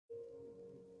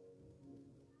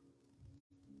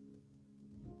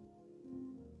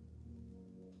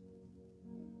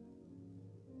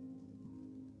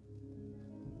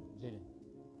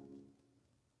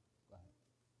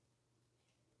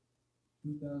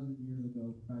2,000 years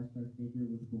ago, Christ our Savior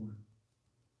was born.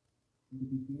 In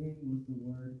the beginning was the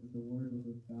Word, and the Word was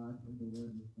with God, and the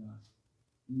Word was God.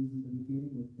 He was in the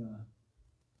beginning with God.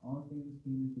 All things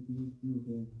came into being through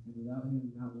him, and without him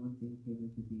not one thing came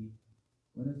into being.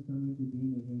 What has come into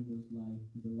being in him was life,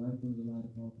 and the life was the light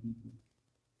of all people.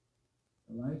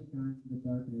 The light shines in the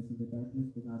darkness, and the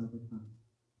darkness did not overcome it.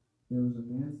 There was a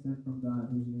man sent from God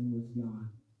whose name was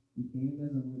John. He came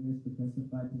as a witness to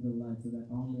testify to the light, so that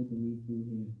all may believe through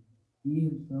him. He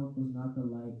himself was not the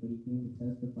light, but he came to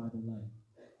testify the light.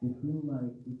 The true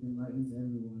light, which enlightens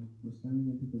everyone, was coming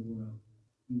into the world.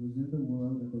 He was in the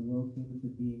world, and the world came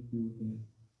into being through him.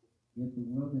 Yet the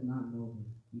world did not know him.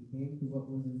 He came to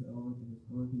what was his own, and his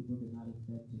own people did not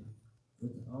accept him.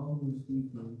 But to all who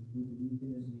received him, who believed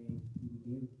in his name,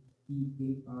 he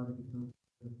gave power to become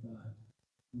children of God.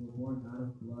 Who were born not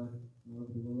of blood, nor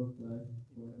of the will of flesh,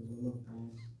 nor of the will of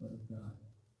man, but of God.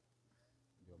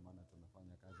 Ndio maana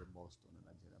tunafanya kazi Boston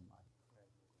na Jeremiah.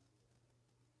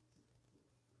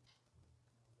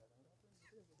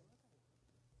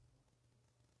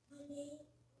 My name is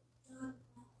John.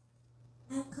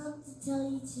 I've come to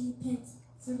tell you to repent,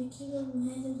 for the kingdom of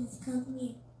heaven has come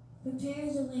near.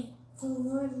 Prepare the way, for the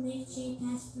Lord will make straight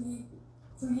paths for him.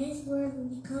 For his word will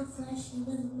become flesh and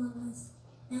live among us,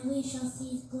 and we shall see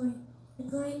his glory, the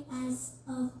glory as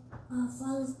of our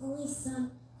Father's only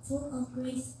Son, full of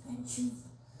grace and truth.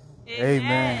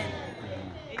 Amen.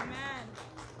 Amen.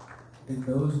 In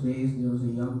those days there was a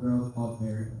young girl called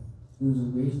Mary. She was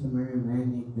engaged to marry a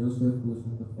man named Joseph, who was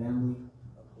from the family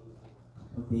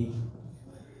of David.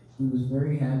 She was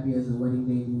very happy as the wedding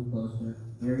day drew closer.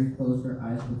 Mary closed her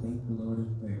eyes to thank the Lord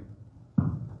in prayer.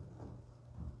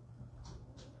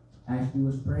 As she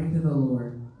was praying to the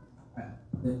Lord,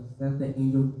 sent the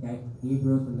angel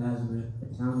Gabriel to Nazareth,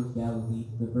 a town of Galilee,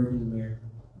 the Virgin Mary.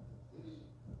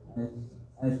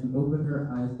 As she opened her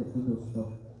eyes, the angel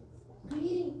spoke.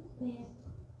 Greetings, Mary.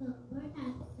 The Lord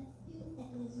has blessed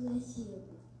you and is with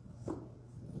you.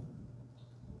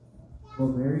 Well,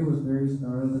 Mary was very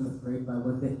startled and afraid by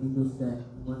what the angel said,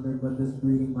 and wondered what this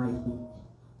greeting might be.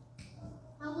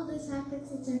 How will this happen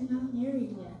since I'm not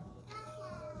married yet?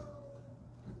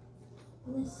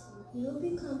 Listen, you will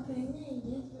become pregnant and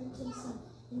give birth to a son,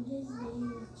 and his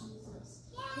name is Jesus.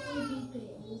 He will be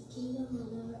great, and his kingdom will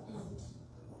never end.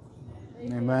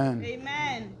 Amen.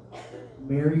 Amen.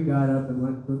 Mary got up and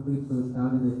went quickly to a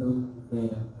town in the hills of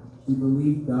Judea. She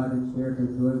believed God and shared her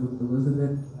joy with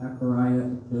Elizabeth, Zachariah,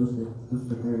 and Joseph,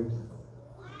 sister Mary.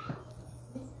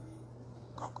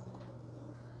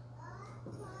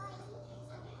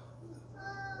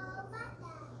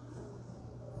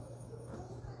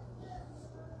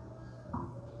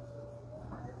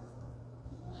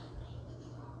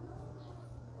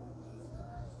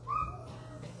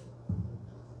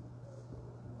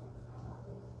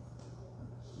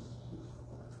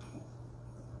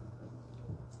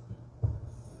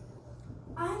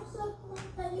 I'm so glad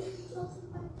that you are chosen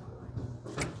by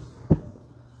God.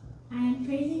 I am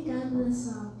praising God with a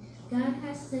song. God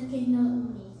has taken note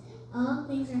of me. All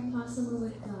things are possible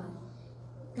with God.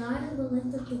 God will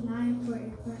lift up the now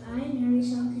important, for I, Mary,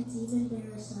 shall conceive and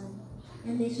bear a son,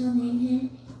 and they shall name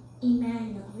him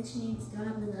Emmanuel, which means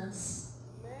God with us.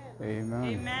 Amen.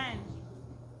 Amen.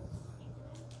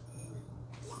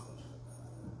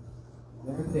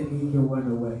 Then the angel went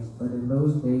away, but in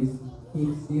those days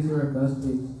King Caesar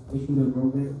Augustus issued a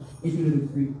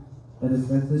decree that a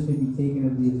census should be taken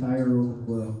of the entire Roman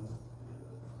world.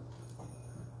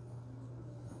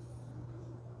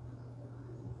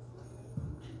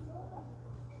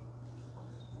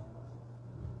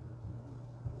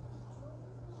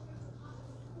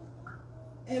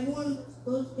 Everyone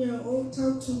goes to their own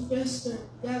town to register.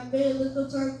 You have very little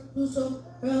time to do so,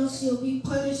 or else you'll be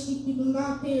punished if you do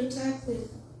not pay your taxes.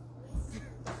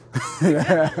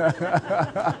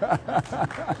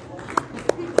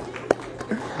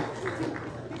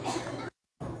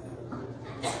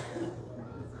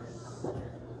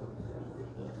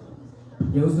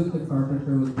 Joseph the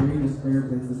carpenter was very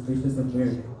disturbed and suspicious of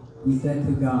Mary. He said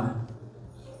to God,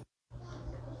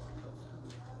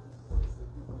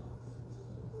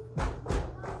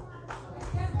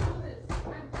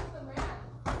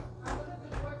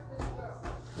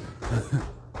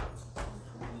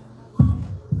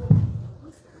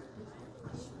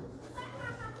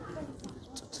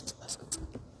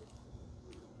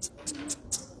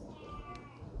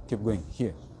 Keep going.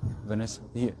 Here. Vanessa,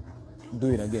 here. Do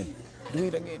it again. Do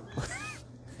it again.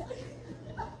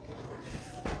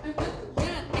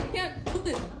 I can't do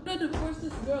this. I'm not divorce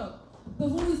this girl. The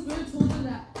Holy Spirit told her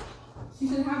that she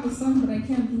should have a son, but I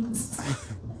can't do this.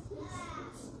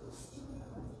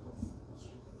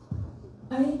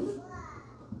 Are you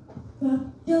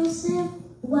Joseph?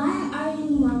 Why are you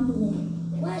mumbling?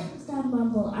 What is that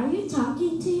mumble? Are you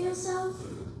talking to yourself?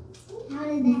 How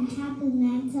did that happen?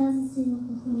 Man tells us to the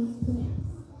Holy Spirit.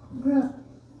 Girl,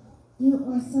 you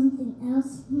or something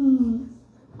else?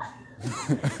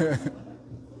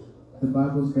 The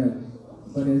Bible says,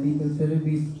 but as he considered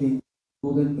these things, the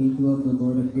golden angel of the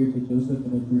Lord appeared to Joseph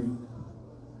in a dream.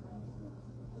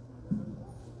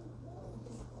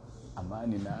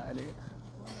 Amani nare.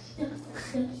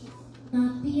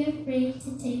 Not be afraid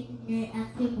to take Mary as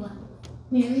your wife.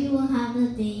 Mary will have a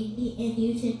baby, and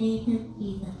you should name him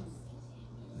Jesus.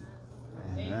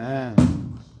 Amen.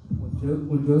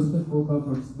 When Joseph woke up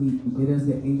from sleep, he did as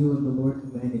the angel of the Lord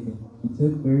commanded him. He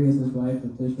took Mary as his wife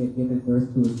until she had given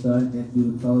birth to a son, and he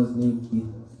would call his name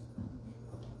Jesus.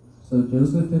 So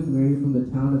Joseph took Mary from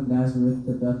the town of Nazareth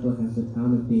to Bethlehem, the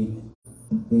town of David.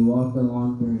 They walked a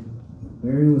long journey.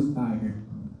 Mary was tired.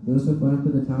 Joseph went up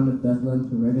to the town of Bethlehem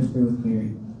to register with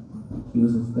Mary. She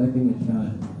was expecting a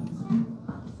child.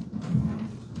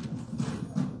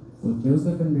 When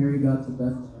Joseph and Mary got to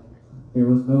Bethlehem, there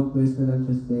was no place for them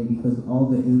to stay because all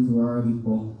the inns were already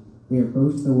full. They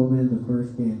approached the woman in the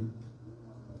first inn.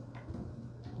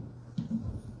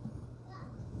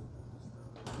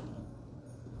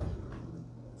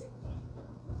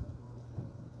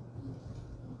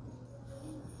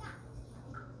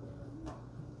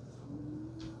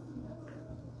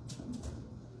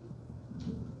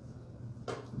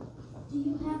 Do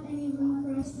you have any room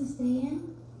for us to stay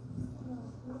in?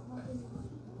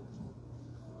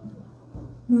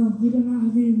 No, we do not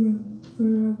have any room for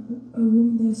a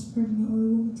woman that is pregnant or a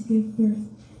woman to give birth.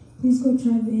 Please go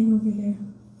try the inn over there.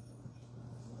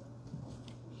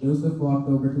 Joseph walked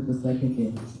over to the second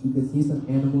inn. He could see some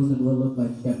animals and what looked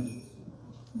like shepherds.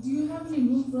 Do you have any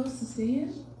room for us to stay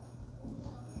in?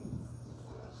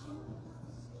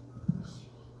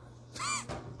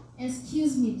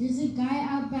 Excuse me, there's a guy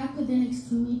out back with an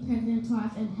extremely pregnant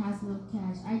wife and has no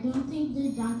cash. I don't think the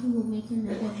donkey will make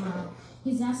another mile.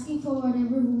 He's asking for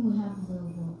whatever room we have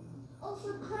available. Oh,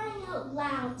 for crying out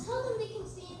loud. Tell them they can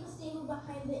stay in the stable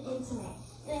behind the inn tonight,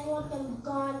 and I want them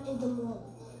gone in the morning.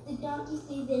 The donkey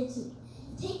stays there too.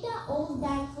 Take that old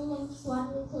bag full of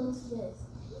swaddling clothes with.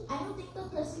 I don't think the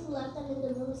person who left them in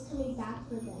the room is coming back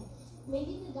for them.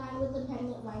 Maybe the guy with the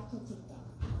pregnant wife can take them.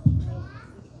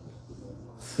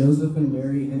 Joseph and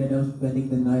Mary ended up spending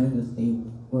the night in the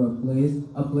stable, or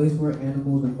a place where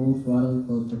animals and old swaddling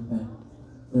clothes were kept.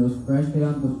 There was fresh hay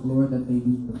on the floor that they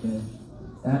used for bed.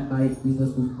 That night,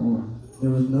 Jesus was born. There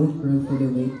was no crib, so they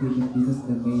laid baby Jesus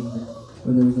in a manger,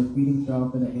 where there was a feeding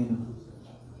trough for the animals.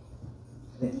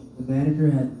 The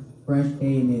manager had fresh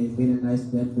hay in it and made a nice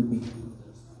bed for baby.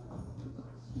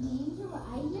 Do you hear what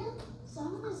I hear?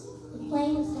 Someone is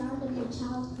playing the sound of a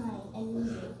child crying and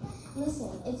weeping.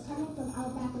 Listen, it's coming from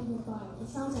out back of the barn. It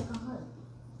sounds like a harp.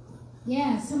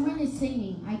 Yeah, someone is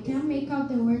singing. I can't make out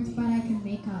the words, but I can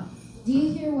make out. Do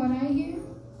you hear what I hear?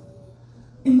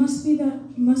 It must be that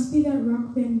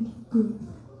rock band group.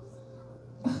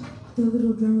 The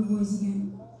little drummer boys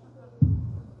again.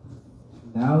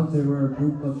 Now there were a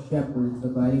group of shepherds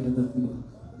abiding in the field.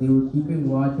 They were keeping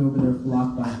watch over their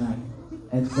flock by night.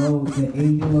 And lo, the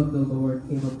angel of the Lord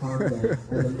came upon them,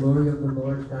 and the glory of the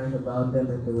Lord shined about them,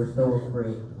 and they were so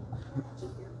afraid.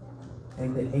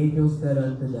 And the angel said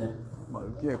unto them,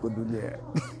 Malkia ko dunia.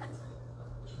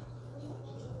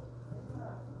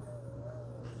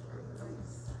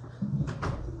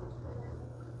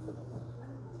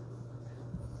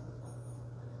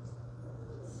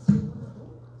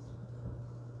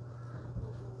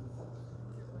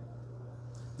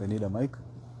 They need a mic.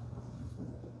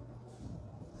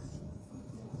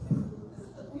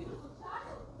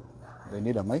 They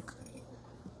need a mic.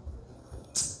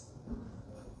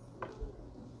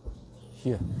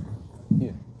 Here.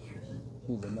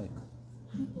 Here's the mic.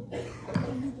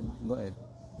 Go ahead.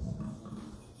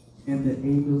 and the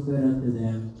angel said unto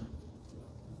them,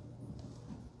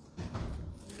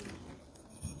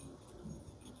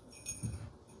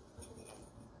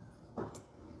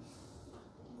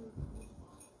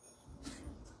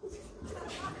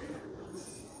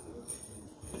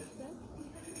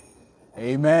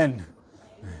 Amen.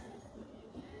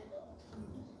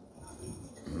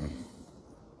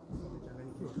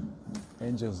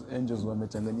 Angels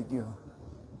wamechanganyikiwa.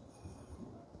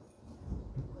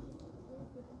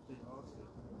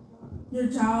 Your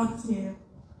child's here.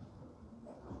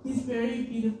 He's very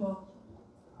beautiful.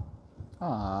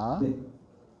 Ah. The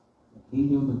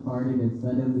angel departed, and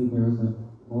suddenly there was a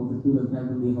multitude of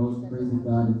heavenly hosts praising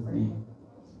God and saying,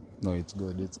 No, it's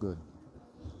good. It's good.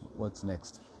 What's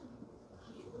next?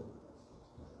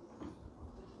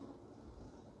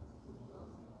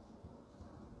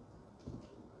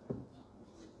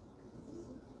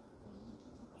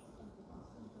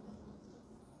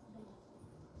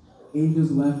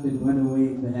 Angels left and went away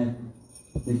into heaven.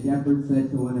 The shepherds said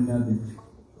to one another,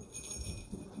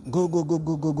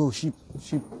 Go, sheep,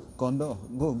 condor,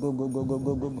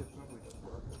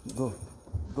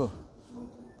 go.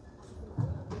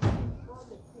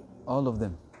 All of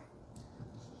them.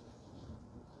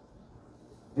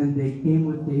 And they came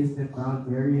with haste and found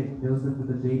Mary and Joseph with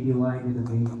the baby lying in the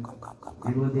manger.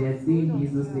 And when they had seen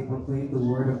Jesus, they proclaimed the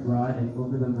word of God, and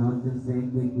over the mountains sang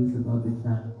good news about the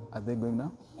child. Are they going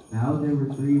now? Now there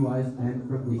were 3 wise men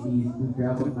from the east who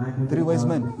traveled 900 3 wise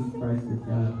miles men. to see Christ the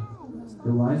child.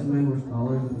 The wise men were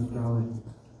scholars and astrologers.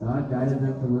 God guided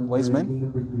them to look Wise for the men? king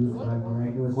of the Jews by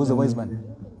miraculous Who's the wise signs,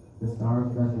 man? The star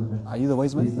of Bethlehem. Are you the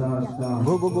wise They man? saw a star.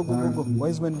 Go. the star of Jesus.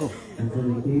 Wise men, go. And so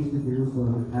they came to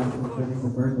Jerusalem and asked concerning the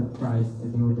birth of Christ,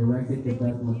 and they were directed to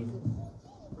Bethlehem.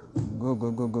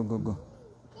 Go.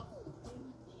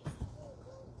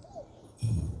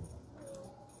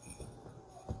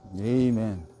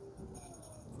 Amen.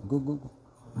 Go.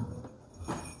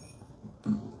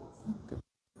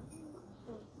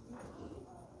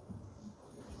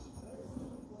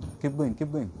 Keep going.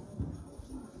 Give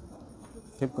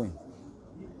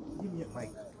me a mic.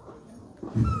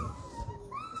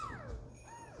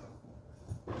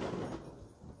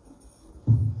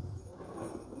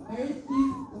 Where is he?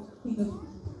 King of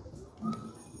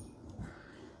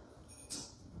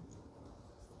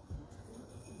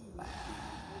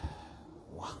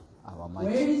Our Where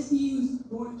mic. is he who's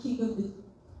born king of the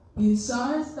You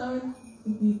saw a star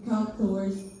in the count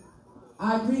towards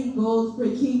I bring gold for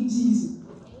King Jesus.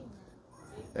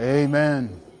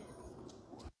 Amen.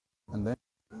 And then.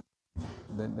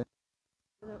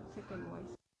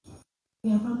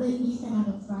 We are from the east and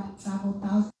have traveled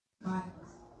thousands of miles.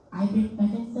 I bring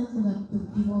frankincense so that the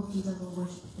people of Jesus will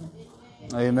worship him.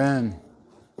 Amen.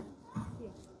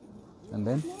 And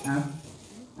then.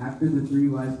 After the 3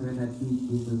 wise men had seen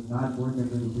Jesus, God warned them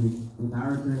in Greek, "Do not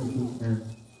return to King Herod."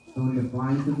 So in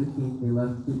defiance of the king,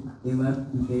 they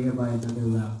left Judea by another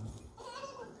route.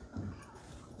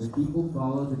 The people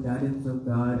followed the guidance of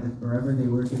God, and forever they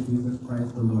worshiped Jesus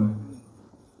Christ the Lord.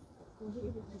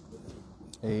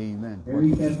 Amen.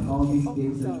 Mary kept all these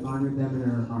gifts and honored them in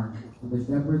her heart. When the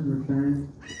shepherds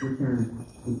returned,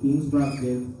 the kings brought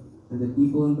gifts, and the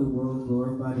people in the world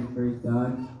glorified and praised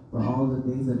God for all the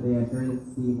things that they had heard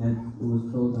and seen as it was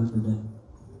told unto them.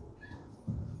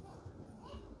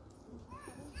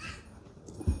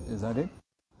 Is that it?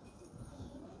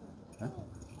 Huh?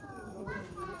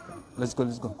 Let's go.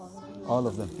 All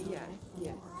of them.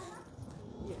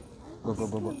 Go,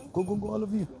 all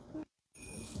of you.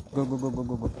 Go.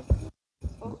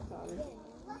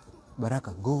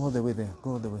 Baraka, go all the way there.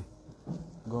 Go all the way.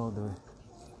 Go all the way.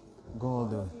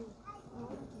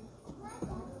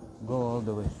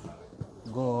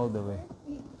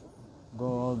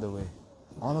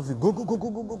 All of you, go all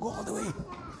the way.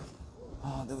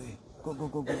 All the way.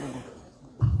 Go.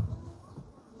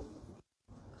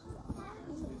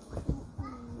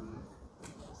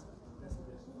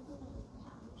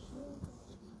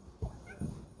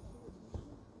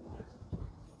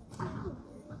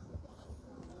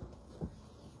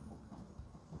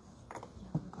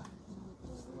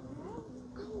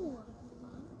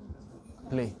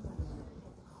 Play.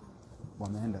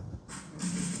 One hand up.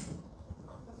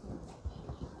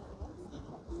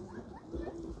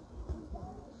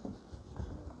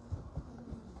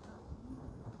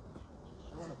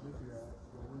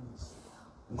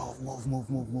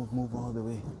 Move all the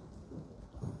way.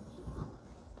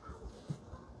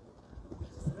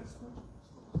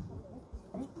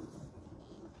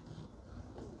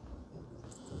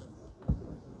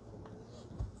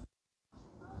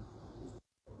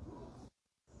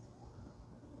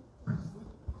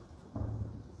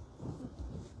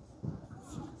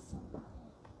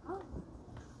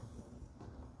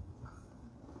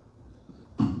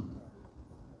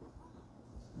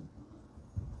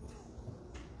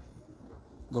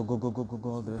 Go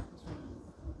all the way.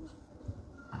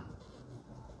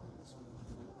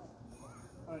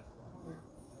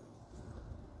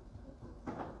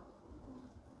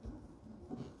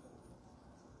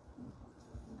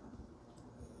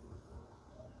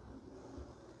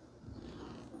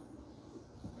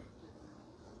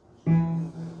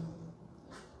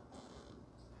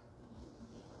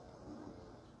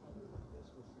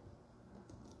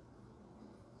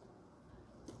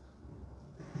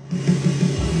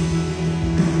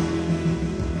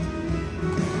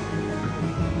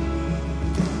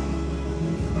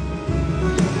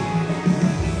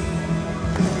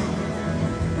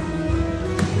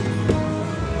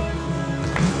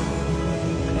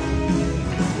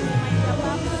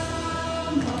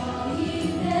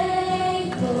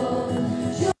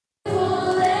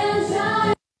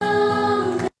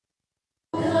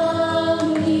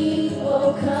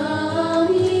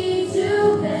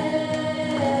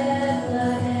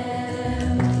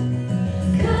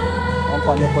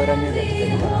 Kwani koira ni get ke.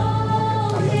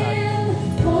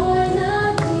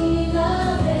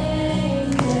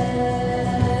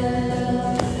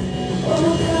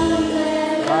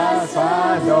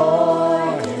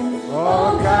 Adore him.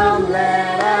 Oh, come,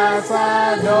 let us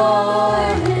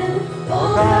adore him.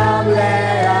 Oh, come,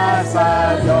 let us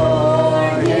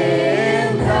adore him.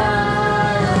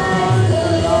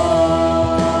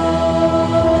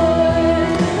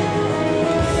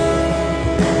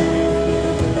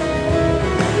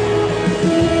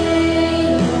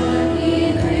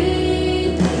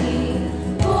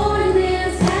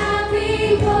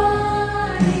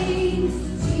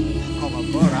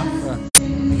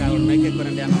 Now, the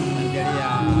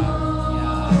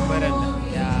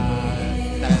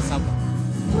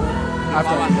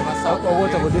After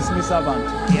what about this Miss Servant?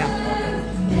 Yeah.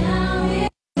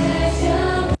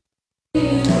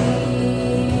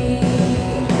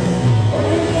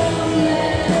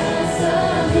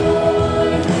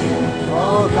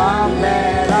 Oh, come,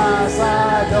 let us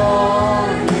adore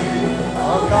him.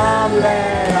 Oh, come,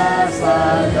 let us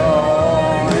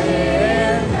adore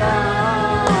him.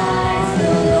 Christ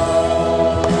the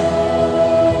Lord.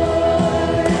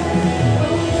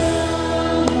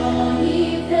 Come,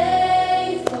 ye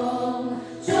faithful,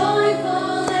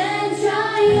 joyful and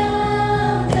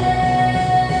triumphant.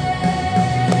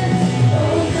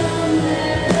 Oh, come,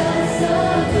 let us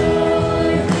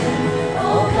adore him.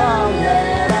 Oh, come,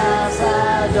 let us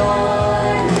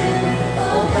adore him.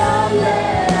 Oh, come,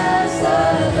 let us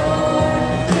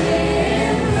adore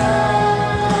him. Christ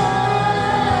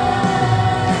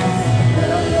the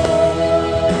Lord.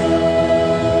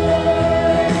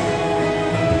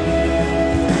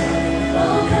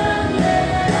 Oh, come,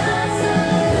 let us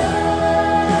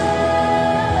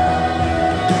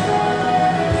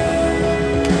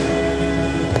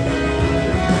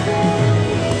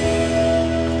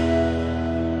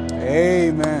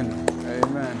Amen.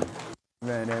 Amen.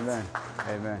 Amen. Amen.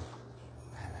 Amen.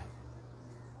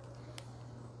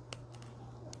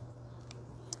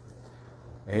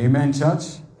 Amen, church.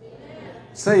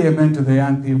 Say amen to the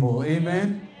young people.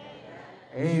 Amen.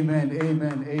 Amen.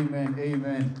 Amen. Amen.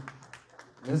 Amen.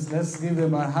 Let's give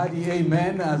them a hearty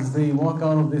amen as they walk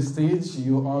out of the stage.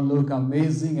 You all look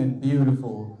amazing and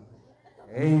beautiful.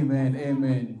 Amen.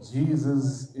 Amen.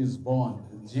 Jesus is born.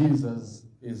 Jesus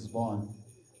is born.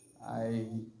 I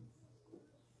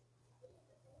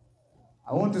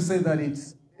want to say that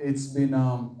it's been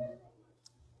I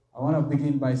want to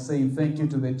begin by saying thank you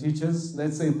to the teachers.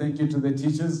 Let's say thank you to the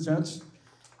teachers, church.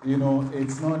 You know,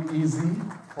 it's not easy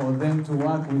for them to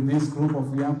work with this group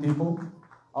of young people.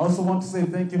 I also want to say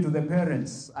thank you to the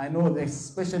parents. I know that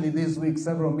especially this week,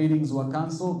 several meetings were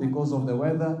canceled because of the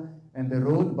weather and the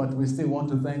road, but we still want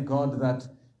to thank God that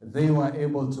they were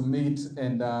able to meet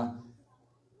and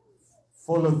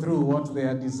follow through what they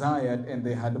had desired and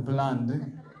they had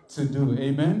planned to do.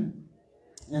 Amen?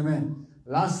 Amen.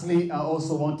 Lastly, I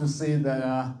also want to say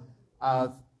that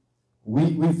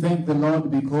we thank the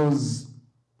Lord because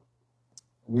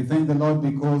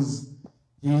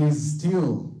He is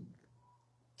still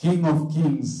King of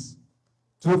Kings.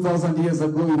 2,000 years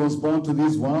ago, He was born to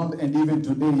this world, and even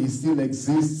today, He still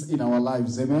exists in our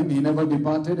lives. Amen. He never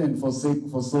departed and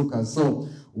forsook us. So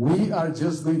we are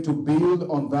just going to build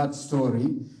on that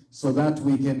story so that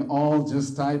we can all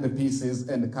just tie the pieces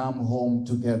and come home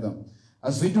together.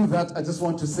 As we do that, I just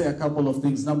want to say a couple of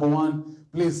things. Number one,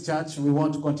 please, church, we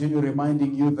want to continue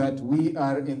reminding you that we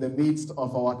are in the midst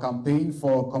of our campaign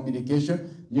for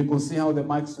communication. You could see how the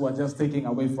mics were just taking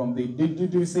away from the...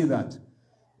 Did you see that?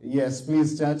 Yes,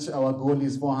 please, church, our goal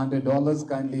is $400.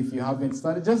 Kindly, if you haven't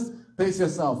started, just pace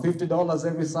yourself. $50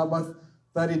 every Sabbath,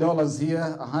 $30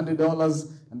 here,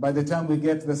 $100. And by the time we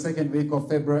get to the second week of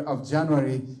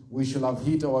January, we shall have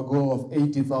hit our goal of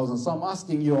 80,000. So I'm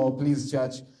asking you all, please,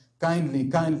 church, kindly,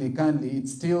 it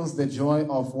steals the joy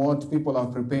of what people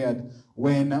have prepared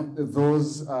when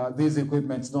these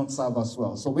equipments don't serve us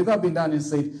well. So with that being done and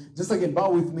said, just again,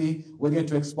 bow with me. We're going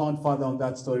to expound further on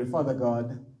that story. Father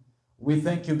God, we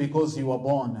thank you because you were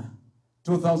born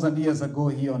 2,000 years ago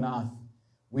here on earth.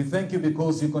 We thank you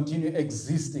because you continue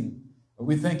existing.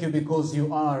 We thank you because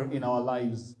you are in our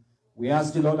lives. We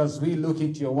ask you, Lord, as we look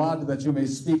into your word, that you may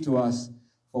speak to us.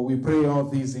 For we pray all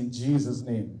these in Jesus'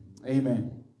 name.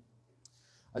 Amen.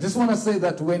 I just want to say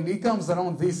that when it comes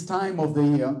around this time of the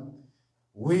year,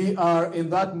 we are in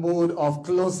that mood of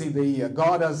closing the year.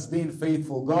 God has been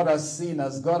faithful. God has seen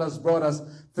us. God has brought us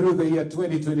through the year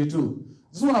 2022.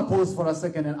 I just want to pause for a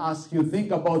second and ask you,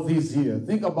 think about this year.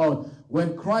 Think about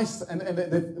when Christ,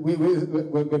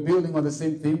 we're building on the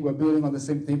same theme. We're building on the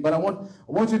same theme. But I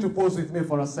want you to pause with me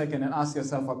for a second and ask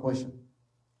yourself a question.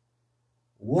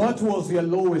 What was your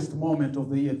lowest moment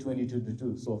of the year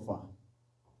 2022 so far?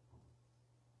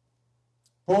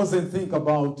 Pause and think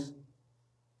about,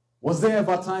 was there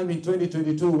ever a time in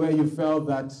 2022 where you felt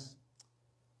that,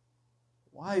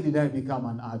 why did I become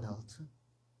an adult?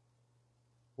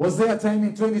 Was there a time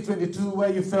in 2022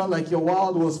 where you felt like your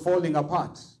world was falling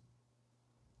apart?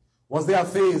 Was there a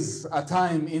phase, a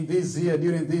time in this year,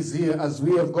 during this year, as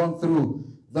we have gone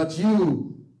through, that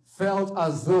you felt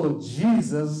as though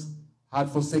Jesus had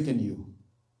forsaken you?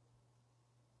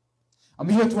 I'm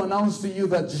here to announce to you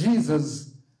that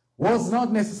Jesus was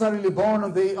not necessarily born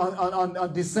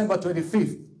on December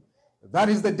 25th. That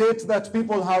is the date that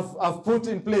people have put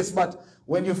in place, but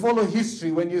when you follow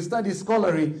history, when you study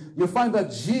scholarly, you find that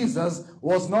Jesus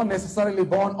was not necessarily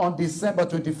born on December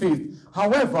 25th.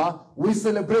 However, we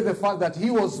celebrate the fact that he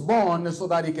was born so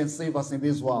that he can save us in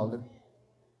this world.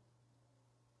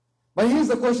 But here's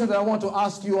the question that I want to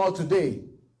ask you all today.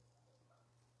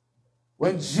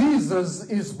 When Jesus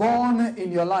is born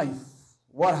in your life,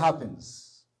 what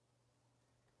happens?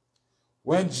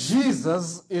 When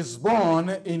Jesus is born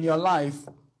in your life,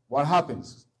 what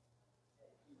happens?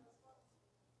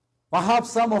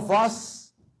 Perhaps some of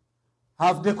us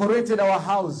have decorated our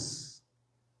house.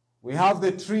 We have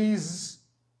the trees,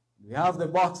 we have the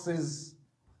boxes,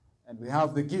 and we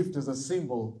have the gift as a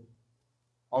symbol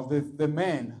of the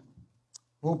man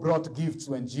who brought gifts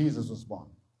when Jesus was born.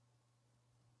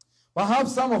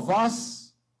 Perhaps some of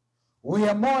us, we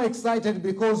are more excited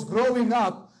because growing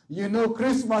up, you know,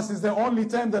 Christmas is the only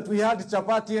time that we had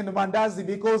chapati and mandazi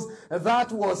because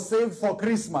that was saved for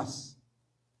Christmas.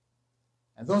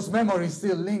 And those memories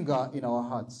still linger in our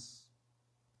hearts.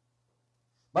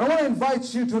 But I want to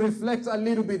invite you to reflect a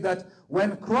little bit that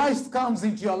when Christ comes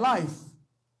into your life,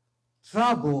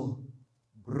 trouble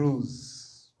brews.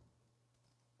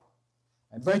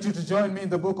 I invite you to join me in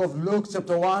the book of Luke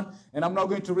chapter 1, and I'm not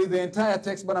going to read the entire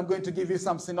text, but I'm going to give you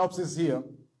some synopsis here.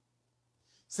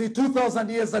 See, 2,000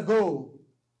 years ago,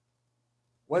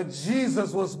 when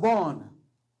Jesus was born,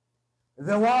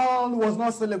 the world was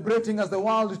not celebrating as the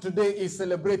world today is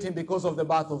celebrating because of the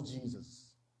birth of Jesus.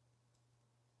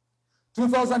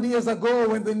 2,000 years ago,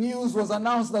 when the news was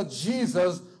announced that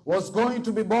Jesus was going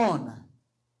to be born,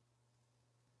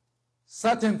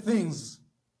 certain things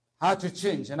had to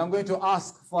change. And I'm going to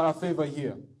ask for a favor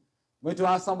here. I'm going to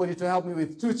ask somebody to help me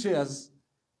with 2 chairs.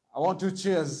 I want 2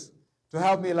 chairs to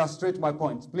help me illustrate my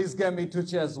point. Please get me 2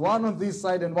 chairs, one on this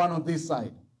side and one on this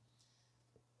side.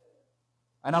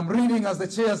 And I'm reading as the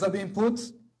chairs are being put.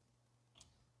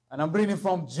 And I'm reading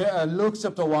from Luke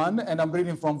chapter 1, and I'm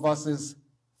reading from verses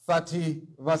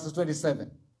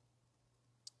 27.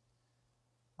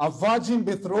 A virgin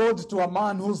betrothed to a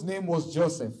man whose name was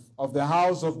Joseph, of the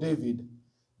house of David.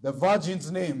 The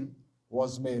virgin's name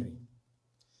was Mary.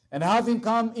 And having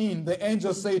come in, the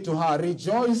angel said to her,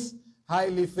 "Rejoice,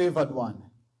 highly favored one.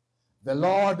 The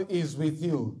Lord is with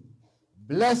you.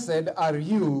 Blessed are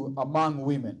you among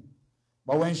women."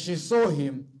 But when she saw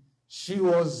him, she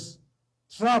was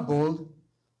troubled.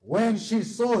 When she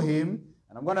saw him,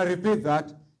 and I'm going to repeat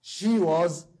that, she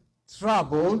was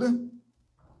troubled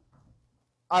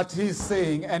at his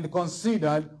saying and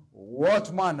considered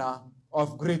what manner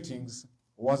of greetings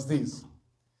was this.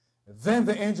 Then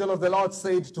the angel of the Lord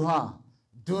said to her,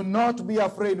 "Do not be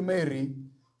afraid, Mary,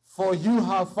 for you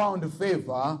have found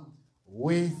favor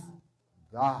with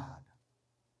God."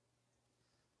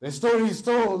 The story is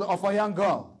told of a young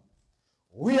girl.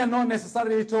 We are not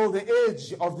necessarily told the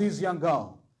age of this young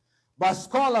girl, but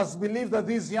scholars believe that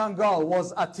this young girl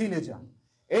was a teenager,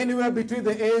 anywhere between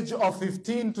the age of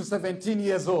 15 to 17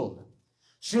 years old.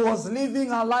 She was living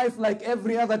her life like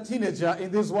every other teenager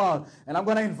in this world. And I'm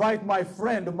going to invite my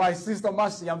friend, my sister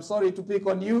Mercy. I'm sorry to pick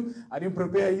on you. I didn't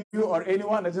prepare you or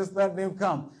anyone. I just let them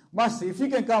come. Mercy, if you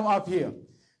can come up here.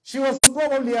 She was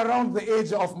probably around the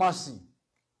age of Mercy.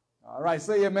 All right,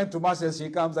 say amen to Mercy as she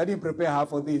comes. I didn't prepare her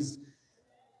for this.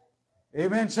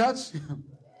 Amen, church?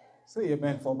 Say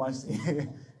amen for Mercy.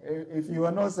 If you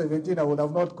were not 17, I would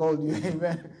have not called you.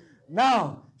 Amen.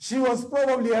 Now, she was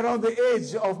probably around the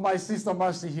age of my sister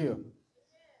Mercy here.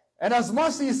 And as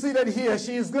Mercy is seated here,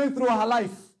 she is going through her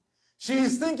life. She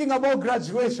is thinking about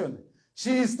graduation.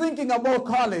 She is thinking about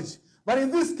college. But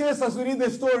in this case, as we read the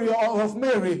story of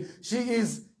Mary, she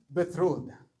is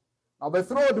betrothed. Now,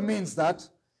 betrothed means that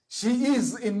she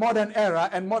is in modern era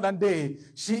and modern day,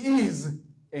 she is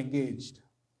engaged.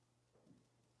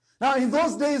 Now, in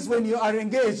those days when you are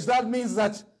engaged, that means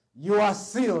that you are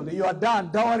sealed, you are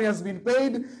done. Dowry has been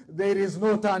paid, there is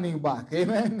no turning back.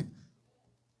 Amen.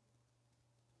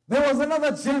 There was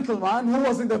another gentleman who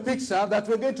was in the picture that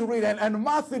we're going to read, and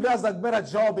Matthew does a better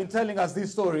job in telling us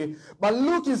this story, but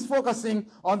Luke is focusing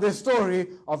on the story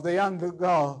of the young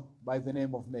girl by the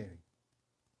name of Mary.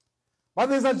 But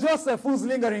there's a Joseph who's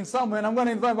lingering somewhere, and I'm going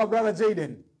to invite my brother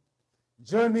Jaden.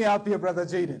 Join me up here, brother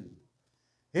Jaden.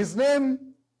 His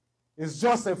name is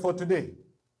Joseph for today.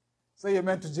 Say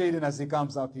amen to Jaden as he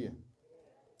comes up here.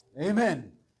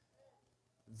 Amen.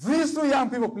 These two young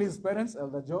people, please, parents,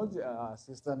 Elder George,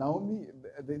 Sister Naomi,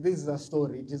 this is a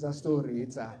story. It is a story.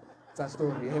 It's a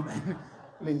story. Amen.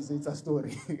 Please, it's a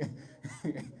story.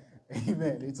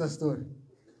 Amen. It's a story.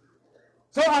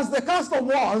 So as the custom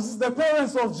was, the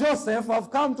parents of Joseph have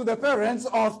come to the parents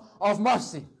of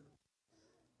Mercy.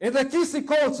 In the Kisi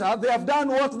culture, they have done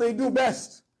what they do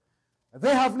best.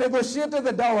 They have negotiated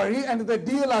the dowry and the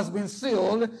deal has been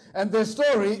sealed, and the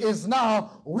story is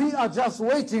now, we are just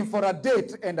waiting for a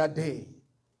date and a day.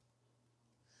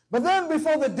 But then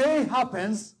before the day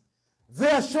happens,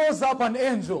 there shows up an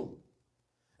angel.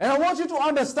 And I want you to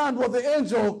understand what the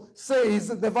angel says,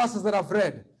 the verses that I've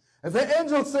read. The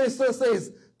angel says,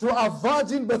 to a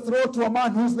virgin betrothed to a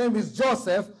man whose name is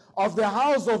Joseph, of the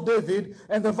house of David,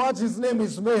 and the virgin's name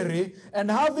is Mary.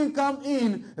 And having come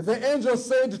in, the angel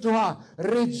said to her,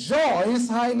 rejoice,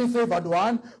 highly favored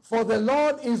one, for the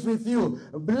Lord is with you.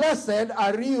 Blessed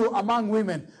are you among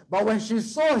women. But when she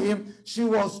saw him, she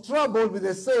was troubled with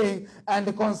the saying,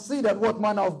 and considered what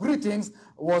manner of greetings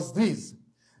was this.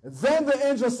 Then the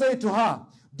angel said to her,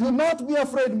 do not be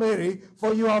afraid, Mary,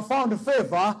 for you have found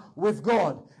favor with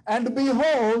God. And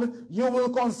behold, you will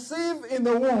conceive in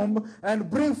the womb and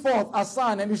bring forth a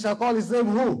son, and you shall call his name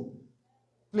who?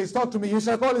 Please talk to me. You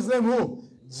shall call his name who?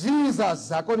 Jesus.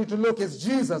 According to Luke, it's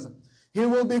Jesus. He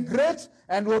will be great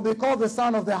and will be called the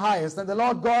Son of the Highest. And the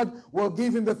Lord God will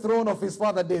give him the throne of his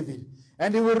father David.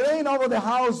 And he will reign over the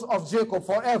house of Jacob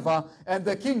forever, and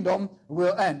the kingdom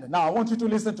will end. Now, I want you to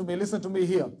listen to me. Listen to me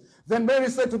here. Then Mary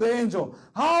said to the angel,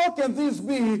 how can this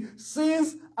be,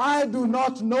 since I do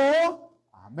not know?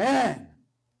 Amen.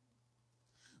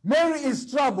 Mary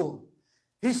is troubled.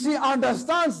 She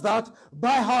understands that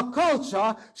by her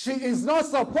culture, she is not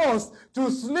supposed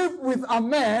to sleep with a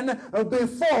man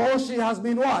before she has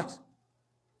been what?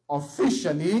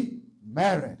 Officially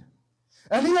married.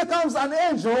 And here comes an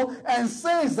angel and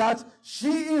says that she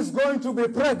is going to be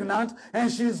pregnant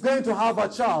and she is going to have a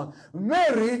child.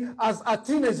 Mary, as a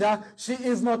teenager, she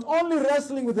is not only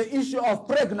wrestling with the issue of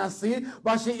pregnancy,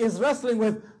 but she is wrestling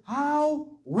with, how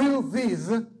will this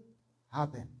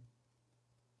happen?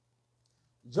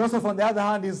 Joseph, on the other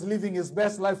hand, is living his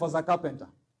best life as a carpenter.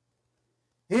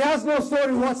 He has no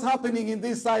story what's happening in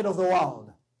this side of the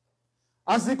world.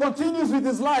 As he continues with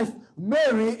his life,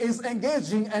 Mary is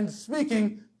engaging and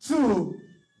speaking to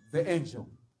the angel.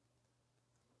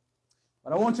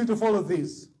 But I want you to follow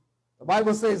this. The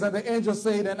Bible says that the angel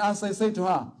said, and answered, said to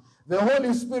her, the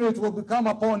Holy Spirit will come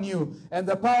upon you, and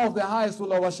the power of the highest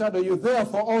will overshadow you.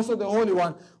 Therefore also the Holy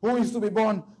One who is to be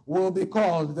born will be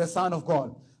called the Son of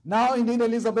God. Now indeed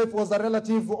Elizabeth was a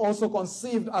relative who also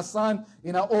conceived a son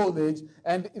in her old age,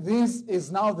 and this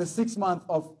is now the 6th month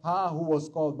of her who was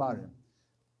called barren.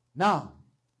 Now,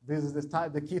 this is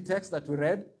the key text that we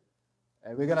read.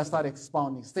 We're going to start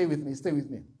expounding. Stay with me, stay with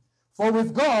me. For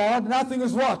with God, nothing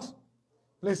is what?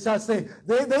 Please shall say,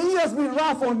 the year has been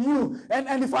rough on you.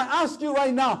 And if I ask you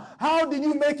right now, how did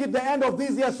you make it the end of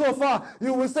this year so far?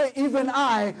 You will say, even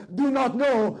I do not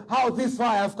know how this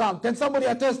far I have come. Can somebody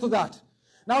attest to that?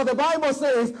 Now the Bible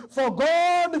says,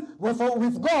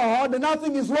 with God,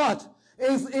 nothing is what?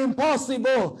 Is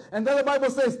impossible. And then the Bible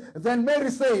says, then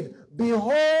Mary said,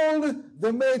 behold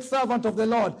the maidservant of the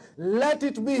Lord. Let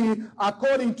it be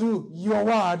according to your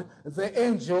word. The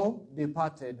angel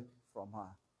departed from her.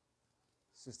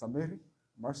 Sister Mary,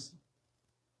 mercy.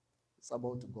 It's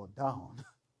about to go down.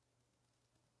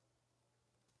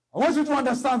 I want you to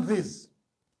understand this.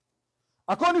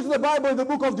 According to the Bible in the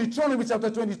book of Deuteronomy chapter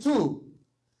 22,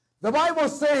 the Bible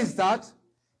says that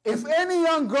if any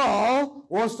young girl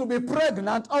was to be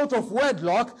pregnant out of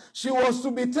wedlock, she was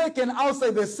to be taken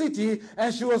outside the city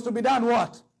and she was to be done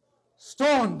what?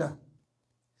 Stoned.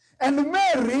 And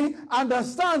Mary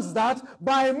understands that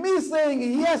by me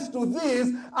saying yes to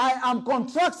this, I am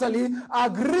contractually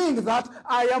agreeing that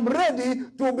I am ready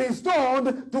to be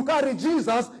stoned to carry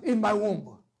Jesus in my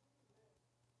womb.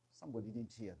 Somebody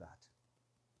didn't hear that.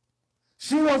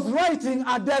 She was writing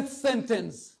a death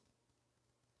sentence.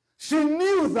 She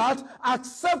knew that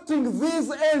accepting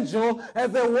this angel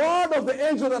and the word of the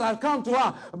angel that had come to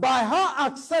her, by her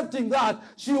accepting that,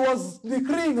 she was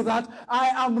decreeing that I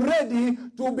am ready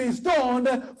to be stoned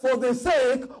for the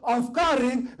sake of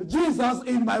carrying Jesus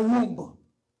in my womb.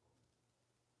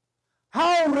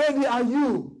 How ready are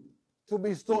you to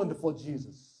be stoned for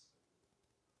Jesus?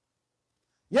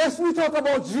 Yes, we talk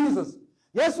about Jesus.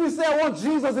 Yes, we say, I want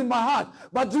Jesus in my heart.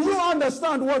 But do you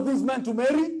understand what this meant to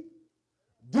Mary?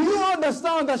 Do you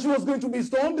understand that she was going to be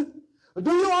stoned? Do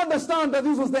you understand that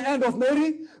this was the end of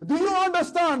Mary? Do you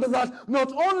understand that not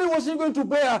only was she going to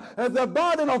bear the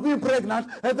burden of being pregnant,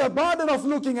 the burden of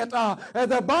looking at her,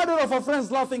 the burden of her friends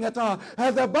laughing at her,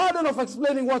 the burden of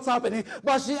explaining what's happening,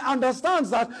 but she understands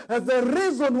that the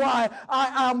reason why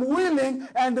I am willing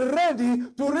and ready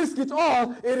to risk it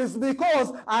all, it is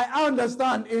because I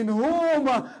understand in whom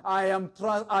I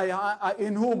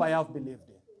have believed.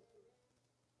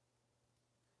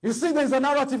 You see, there's a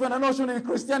narrative and a notion in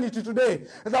Christianity today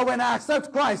that when I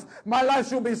accept Christ, my life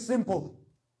should be simple.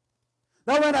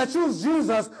 That when I choose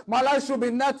Jesus, my life should be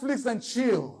Netflix and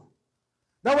chill.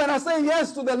 That when I say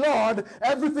yes to the Lord,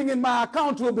 everything in my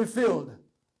account will be filled.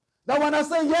 That when I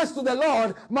say yes to the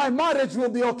Lord, my marriage will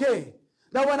be okay.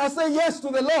 That when I say yes to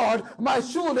the Lord, my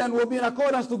children will be in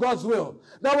accordance to God's will.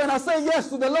 That when I say yes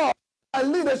to the Lord, my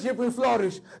leadership will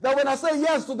flourish. That when I say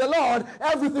yes to the Lord,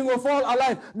 everything will fall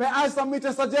aligned. May I submit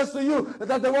and suggest to you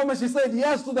that the moment she said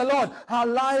yes to the Lord, her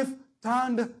life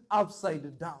turned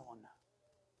upside down.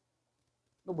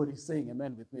 Nobody's saying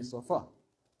amen with me so far.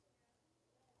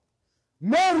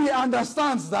 Mary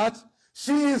understands that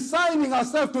she is signing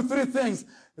herself to three things.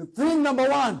 Thing number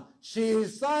one, she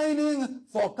is signing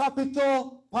for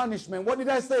capital punishment. What did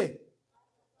I say?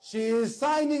 She is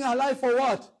signing her life for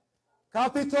what?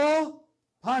 Capital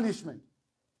punishment.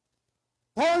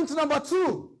 Point number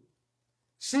two,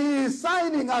 she is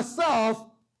signing herself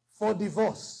for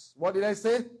divorce. What did I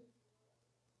say?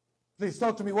 Please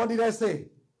talk to me. What did I say?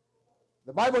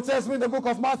 The Bible tells me in the book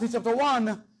of Matthew chapter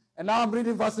 1, and now I'm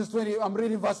reading verses 20. I'm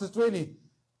reading verses 20.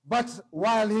 But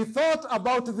while he thought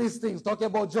about these things, talking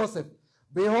about Joseph,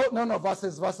 behold,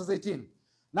 verses 18.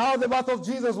 Now the birth of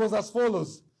Jesus was as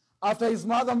follows. After his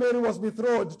mother Mary was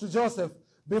betrothed to Joseph,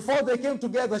 before they came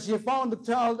together, she found the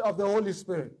child of the Holy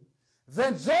Spirit.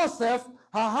 Then Joseph,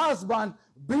 her husband,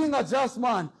 being a just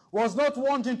man, was not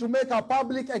wanting to make a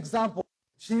public example.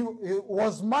 She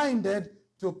was minded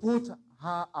to put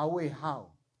her away.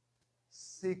 How?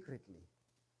 Secretly.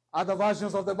 Other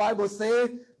versions of the Bible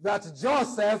say that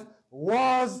Joseph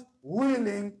was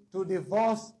willing to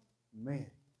divorce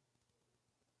Mary.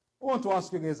 I want to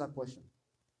ask you guys a question.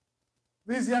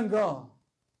 This young girl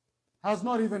has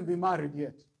not even been married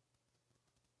yet.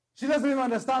 She doesn't even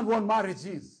understand what marriage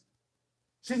is.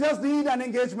 She just did an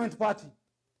engagement party.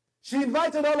 She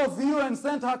invited all of you and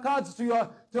sent her cards to you,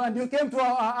 and you came to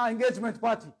our engagement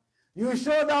party. You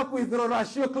showed up with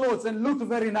Rorashio clothes and looked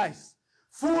very nice.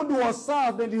 Food was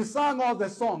served and you sang all the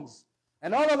songs.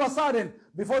 And all of a sudden,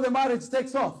 before the marriage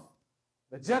takes off,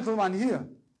 the gentleman here,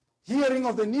 hearing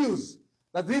of the news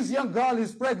that this young girl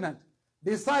is pregnant,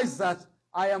 decides that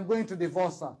I am going to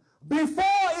divorce her. Before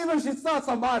even she starts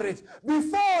a marriage,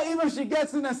 before even she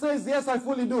gets in and says, yes, I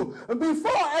fully do,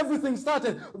 before everything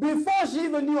started, before she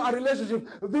even knew a relationship,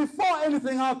 before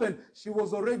anything happened, she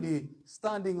was already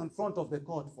standing in front of the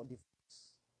court for divorce.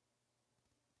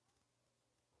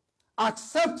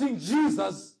 Accepting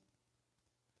Jesus,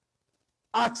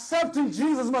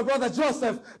 my brother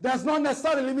Joseph, does not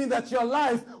necessarily mean that your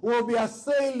life will be a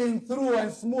sailing through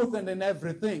and smooth and in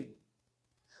everything.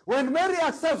 When Mary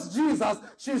accepts Jesus,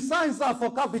 she signs up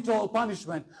for capital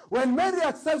punishment. When Mary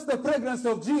accepts the pregnancy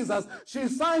of Jesus, she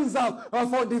signs up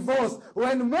for divorce.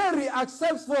 When Mary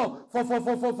accepts for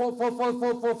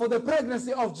the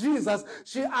pregnancy of Jesus,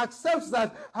 she accepts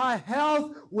that her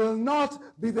health will not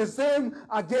be the same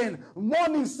again.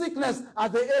 Morning sickness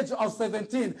at the age of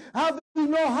 17. Having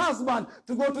no husband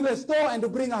to go to the store and to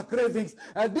bring her cravings.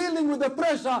 Dealing with the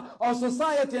pressure of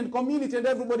society and community and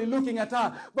everybody looking at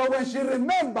her. But when she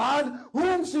remembered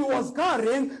whom she was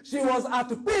carrying, she was at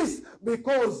peace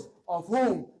because of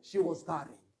whom she was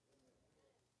carrying.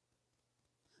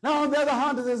 Now, on the other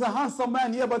hand, there's a handsome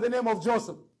man here by the name of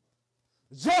Joseph.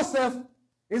 Joseph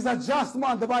is a just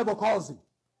man, the Bible calls him.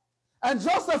 And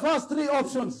Joseph has three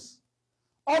options.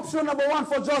 Option number one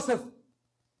for Joseph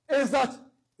is that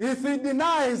if he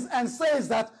denies and says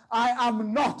that I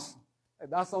am not,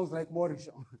 that sounds like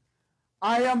Mauricio,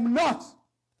 I am not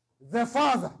the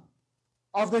father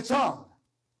of the child.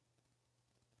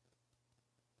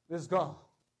 This girl,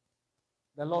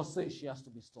 the law says she has to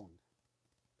be stoned.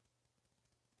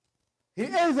 He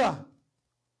either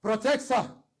protects her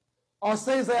or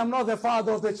says I am not the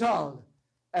father of the child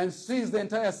and sees the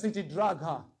entire city drag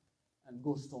her and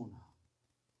go stone her.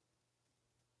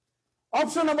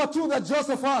 Option number two that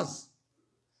Joseph has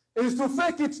is to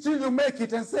fake it till you make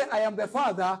it and say, I am the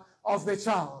father of the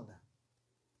child.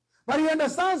 But he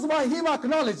understands by him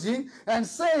acknowledging and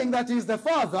saying that he is the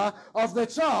father of the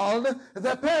child,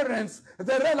 the parents,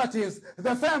 the relatives,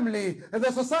 the family,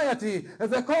 the society,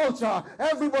 the culture.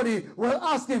 Everybody will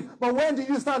ask him, but when did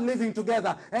you start living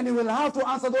together? And he will have to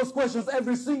answer those questions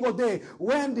every single day.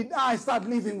 When did I start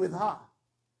living with her?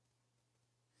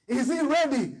 Is he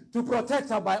ready to protect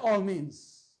her by all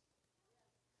means?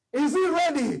 Is he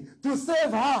ready to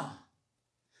save her?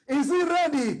 Is he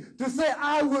ready to say,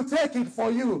 I will take it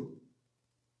for you?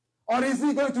 Or is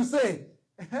he going to say,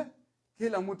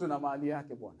 kila mtu na mali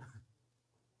yake bwana?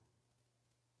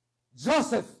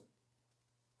 Joseph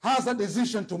has a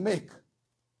decision to make.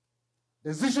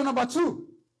 Decision number 2.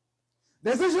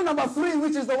 Decision number 3,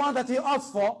 which is the one that he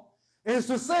opts for, is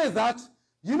to say that,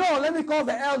 you know, let me call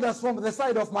the elders from the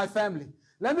side of my family.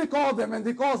 Let me call them, and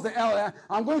he calls the elder.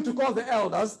 I'm going to call the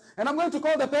elders, and I'm going to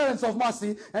call the parents of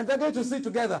mercy, and they're going to sit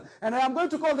together. And I'm going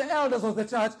to call the elders of the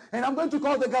church, and I'm going to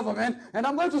call the government, and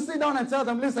I'm going to sit down and tell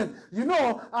them, listen, you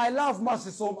know, I love mercy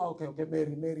so much. Okay,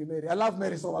 Mary. I love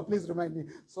Mary so much. Please remind me.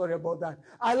 Sorry about that.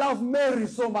 I love Mary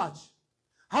so much.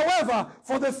 However,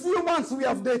 for the few months we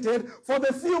have dated, for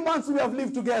the few months we have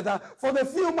lived together, for the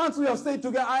few months we have stayed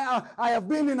together, I have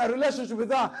been in a relationship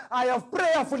with her. I have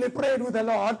prayerfully prayed with the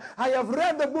Lord. I have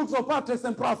read the books of patriarchs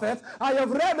and prophets. I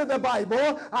have read the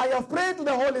Bible. I have prayed to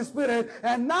the Holy Spirit.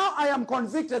 And now I am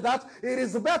convicted that it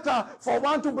is better for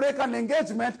one to break an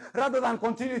engagement rather than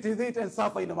continue with it and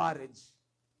suffer in marriage.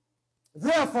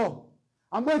 Therefore,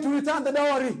 I'm going to return the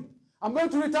dowry. I'm going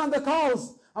to return the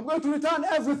cows. I'm going to return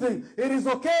everything. It is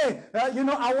okay. You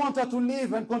know, I want her to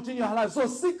live and continue her life. So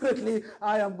secretly,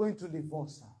 I am going to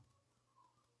divorce her.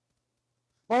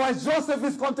 But while Joseph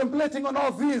is contemplating on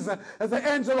all these, the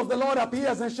angel of the Lord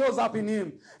appears and shows up in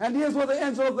him. And here's what the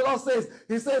angel of the Lord says.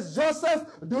 He says, Joseph,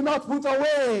 do not put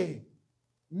away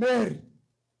Mary.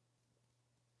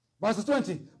 Verse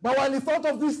 20. But while he thought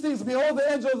of these things, behold,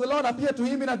 the angel of the Lord appeared to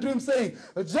him in a dream, saying,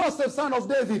 Joseph, son of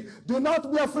David, do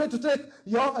not be afraid to take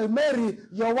Mary,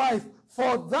 your wife,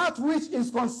 for that which is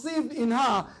conceived in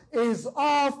her is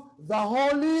of the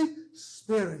Holy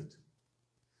Spirit.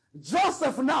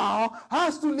 Joseph now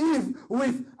has to live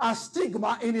with a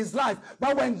stigma in his life.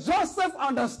 But when Joseph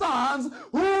understands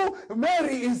who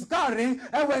Mary is carrying,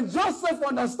 and when Joseph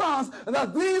understands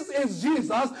that this is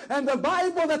Jesus, and the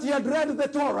Bible that he had read, the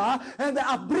Torah, and the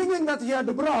upbringing that he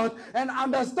had brought, and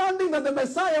understanding that the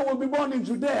Messiah will be born in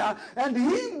Judea, and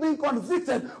him being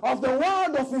convicted of the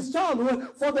word of his childhood,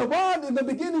 for the word in the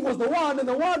beginning was the word, and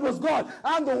the word was God,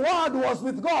 and the word was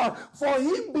with God. For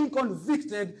him being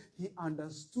convicted, he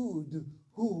understood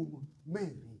whom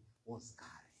Mary was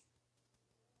carrying.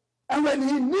 And when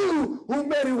he knew who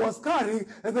Mary was carrying,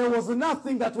 there was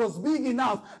nothing that was big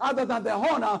enough other than the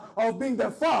honor of being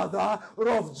the father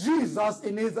of Jesus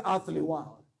in his earthly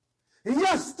world.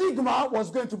 Yes, stigma was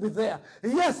going to be there.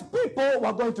 Yes, people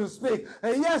were going to speak.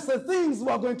 Yes, things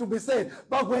were going to be said.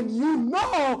 But when you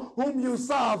know whom you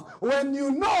serve, when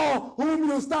you know whom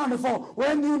you stand for,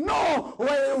 when you know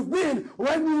where you've been,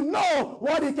 when you know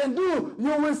what he can do,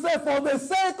 you will say, for the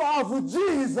sake of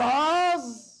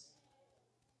Jesus,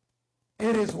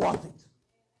 it is worth it.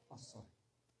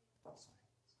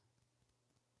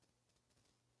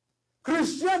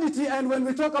 Christianity, and when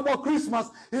we talk about Christmas,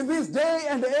 in this day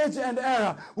and age and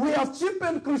era, we have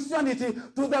cheapened Christianity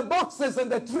to the boxes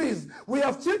and the trees. We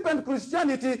have cheapened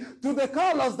Christianity to the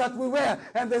colors that we wear,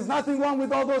 and there's nothing wrong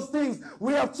with all those things.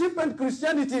 We have cheapened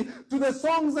Christianity to the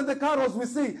songs and the carols we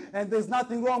sing, and there's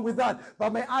nothing wrong with that.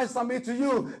 But may I submit to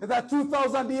you that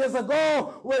 2,000 years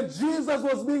ago, when Jesus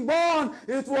was being born,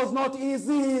 it was not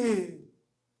easy.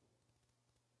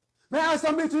 May I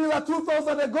submit to you that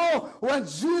 2,000 ago, when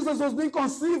Jesus was being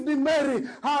conceived in Mary,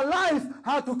 her life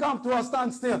had to come to a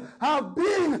standstill. Her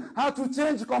being had to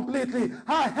change completely.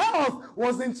 Her health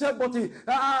was in jeopardy.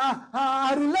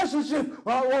 Her relationship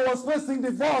was facing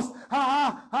divorce.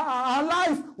 Her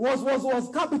life was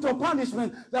capital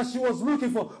punishment that she was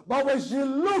looking for. But when she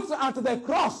looked at the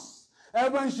cross,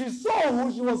 and when she saw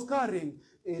who she was carrying,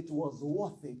 it was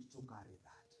worth it to carry.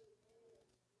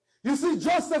 You see,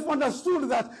 Joseph understood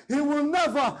that he will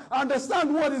never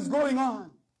understand what is going on.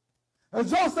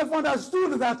 Joseph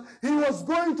understood that he was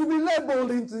going to be labeled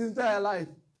in his entire life.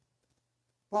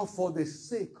 But for the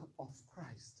sake of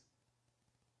Christ,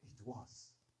 it was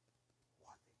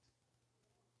worth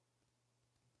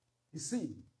it. You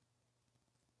see,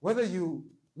 whether you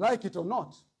like it or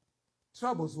not,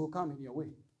 troubles will come in your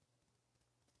way.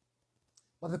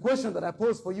 But the question that I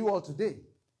pose for you all today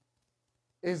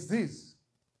is this.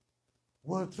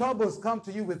 Will troubles come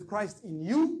to you with Christ in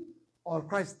you or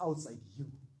Christ outside you?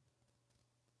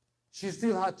 She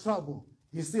still had trouble.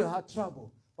 He still had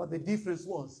trouble. But the difference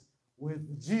was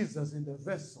with Jesus in the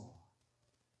vessel,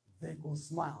 they could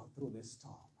smile through the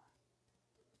storm.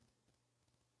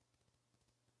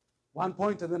 One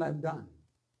point and then I'm done.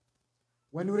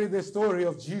 When we read the story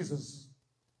of Jesus,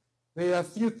 there are a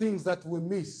few things that we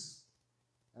miss.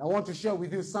 And I want to share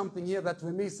with you something here that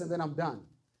we miss and then I'm done.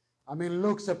 I'm in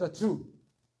Luke chapter 2.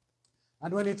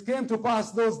 And when it came to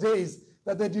pass those days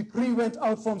that the decree went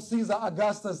out from Caesar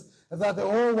Augustus that the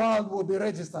whole world would be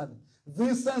registered,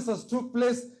 this census took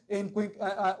place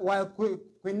while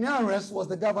Kenyanya was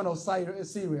the governor of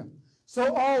Syria.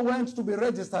 So all went to be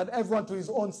registered, everyone to his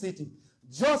own city.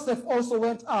 Joseph also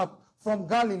went up from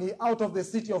Galilee out of the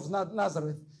city of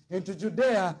Nazareth into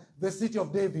Judea, the city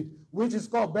of David, which is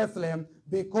called Bethlehem,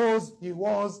 because he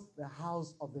was the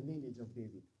house of the lineage of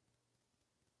David.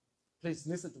 Please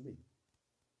listen to me.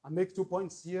 I make 2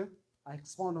 points here. I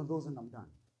expound on those and I'm done.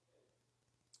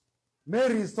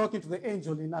 Mary is talking to the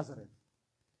angel in Nazareth.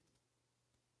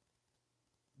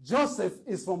 Joseph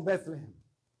is from Bethlehem.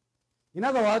 In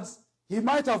other words, he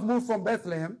might have moved from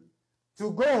Bethlehem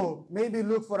to go maybe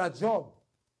look for a job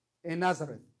in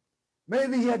Nazareth.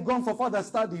 Maybe he had gone for further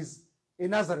studies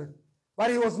in Nazareth,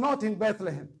 but he was not in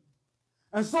Bethlehem.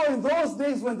 And so in those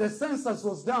days when the census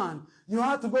was done, you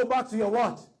had to go back to your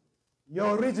what?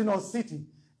 Your original city.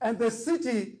 And the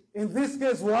city in this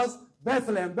case was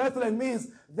Bethlehem. Bethlehem means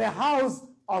the house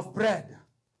of bread.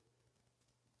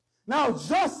 Now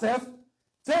Joseph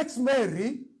takes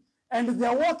Mary and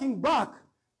they're walking back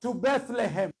to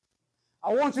Bethlehem.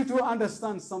 I want you to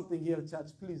understand something here, church,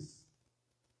 please.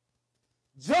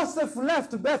 Joseph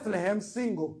left Bethlehem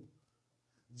single.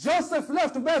 Joseph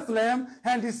left Bethlehem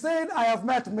and he said, I have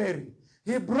met Mary.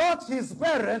 He brought his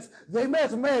parents, they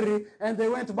met Mary, and they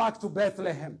went back to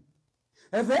Bethlehem.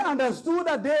 And they understood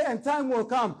a day and time will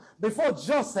come before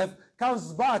Joseph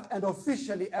comes back and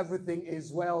officially everything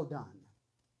is well done.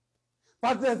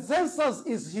 But the census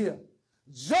is here.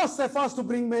 Joseph has to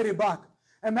bring Mary back.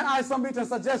 And may I submit and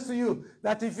suggest to you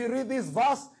that if you read this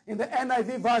verse in the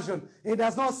NIV version, it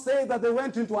does not say that they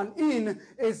went into an inn.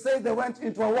 It says they went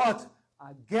into a what?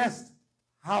 A guest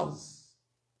house.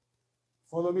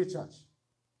 Follow me, church.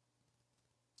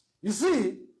 You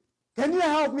see, can you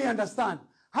help me understand?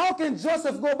 How can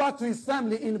Joseph go back to his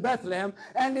family in Bethlehem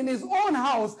and in his own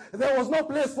house there was no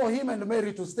place for him and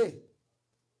Mary to stay?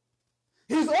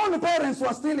 His own parents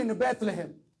were still in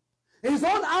Bethlehem. His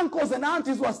own uncles and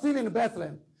aunties were still in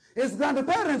Bethlehem. His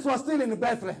grandparents were still in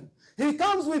Bethlehem. He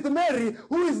comes with Mary,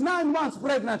 who is 9 months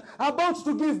pregnant, about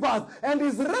to give birth, and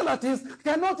his relatives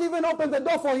cannot even open the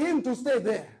door for him to stay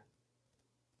there.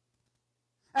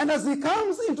 And as he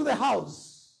comes into the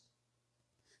house,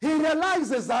 he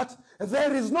realizes that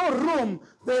there is no room,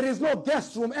 there is no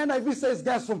guest room. NIV says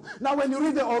guest room. Now when you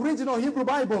read the original Hebrew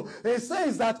Bible, it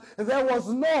says that there was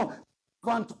no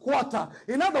quarter.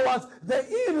 In other words, the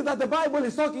inn that the Bible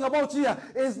is talking about here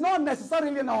is not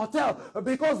necessarily in a hotel,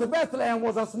 because the Bethlehem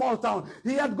was a small town.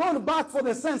 He had gone back for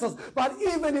the census, but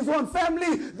even his own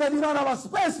family, they did not have a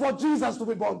space for Jesus to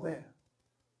be born there.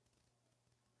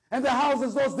 And the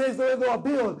houses those days, the way they were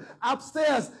built,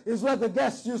 upstairs is where the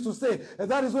guests used to stay. And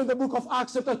that is when the book of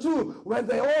Acts chapter 2, when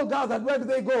they all gathered, where did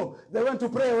they go? They went to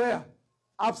pray where?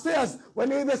 Upstairs. When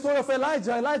you read the story of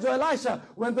Elisha,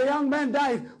 when the young man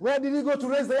died, where did he go to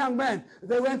raise the young man?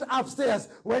 They went upstairs.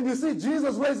 When you see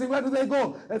Jesus raising, where do they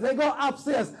go? They go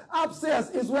upstairs. Upstairs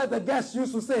is where the guests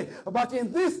used to stay. But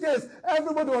in this case,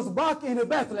 everybody was back in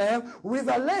Bethlehem with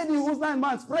a lady who's 9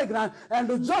 months pregnant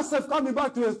and Joseph coming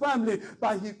back to his family,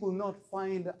 but he could not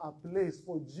find a place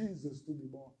for Jesus to be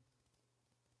born.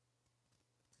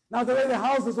 Now the way the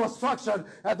houses were structured,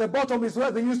 at the bottom is where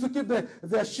they used to keep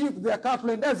their sheep, their cattle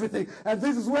and everything. And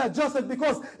this is where Joseph,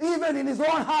 because even in his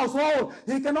own household,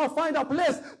 he cannot find a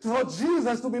place for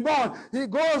Jesus to be born. He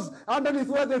goes underneath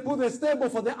where they put the stable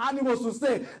for the animals to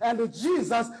stay. And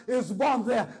Jesus is born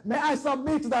there. May I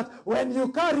submit that when you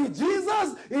carry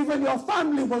Jesus, even your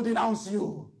family will denounce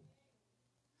you.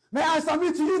 May I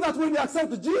submit to you that when you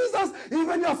accept Jesus,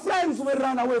 even your friends will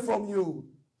run away from you.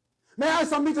 May I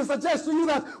submit and suggest to you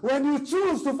that when you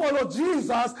choose to follow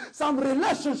Jesus, some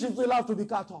relationships will have to be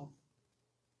cut off.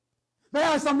 May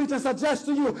I submit and suggest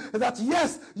to you that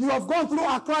yes, you have gone through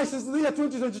a crisis in the year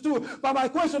 2022, but my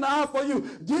question I have for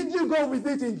you, did you go with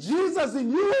it in Jesus in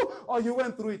you, or you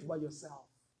went through it by yourself?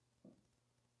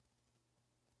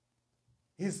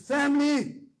 His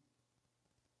family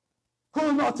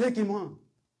could not take him on.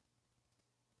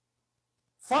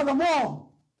 Furthermore,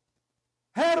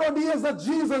 Herod hears that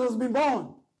Jesus has been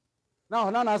born. Now,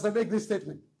 as I make this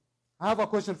statement, I have a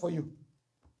question for you.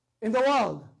 In the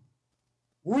world,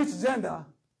 which gender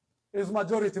is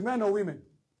majority, men or women?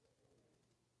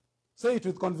 Say it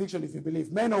with conviction if you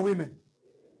believe. Men or women?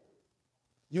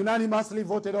 Unanimously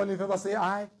voted on in favor, say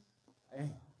aye.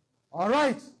 Aye. All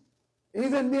right.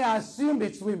 Even me, I assumed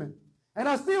it's women. And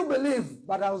I still believe,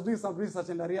 but I was doing some research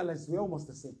and I realized we're almost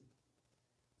the same.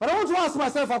 But I want to ask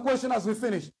myself a question as we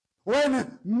finish.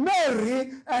 When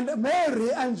Mary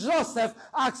and Joseph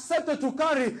accepted to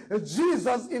carry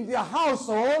Jesus in their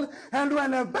household, and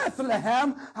when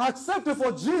Bethlehem accepted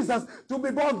for Jesus to be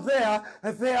born there,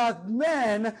 their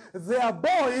men, their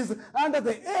boys under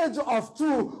the age of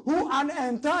 2, who an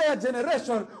entire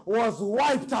generation was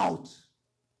wiped out.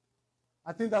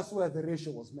 I think that's where the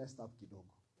ratio was messed up, kidogo.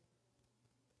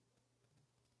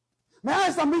 May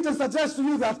I submit and suggest to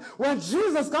you that when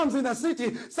Jesus comes in a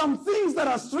city, some things that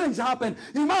are strange happen.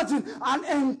 Imagine an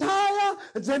entire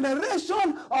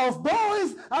generation of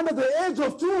boys under the age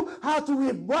of 2 had to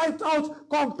be wiped out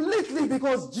completely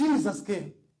because Jesus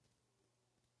came.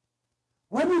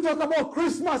 When we talk about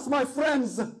Christmas, my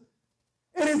friends, it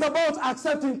is about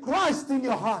accepting Christ in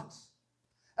your heart.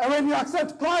 And when you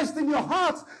accept Christ in your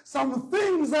heart, some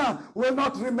things will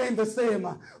not remain the same.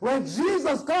 When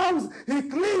Jesus comes, he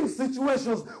cleans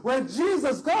situations. When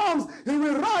Jesus comes, he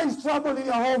will rise trouble in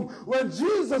your home. When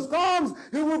Jesus comes,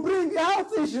 he will bring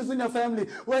health issues in your family.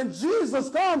 When Jesus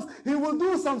comes, he will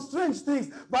do some strange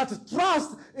things. But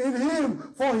trust in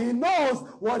him, for he knows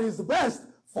what is best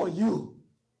for you.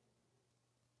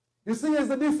 You see, here's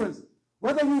the difference.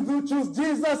 Whether you do choose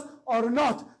Jesus or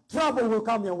not, trouble will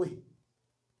come your way.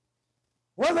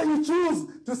 Whether you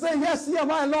choose to say, yes, here,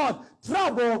 my Lord,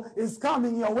 trouble is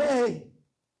coming your way.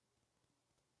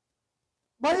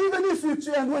 But even if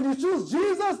you and when you choose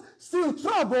Jesus, still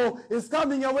trouble is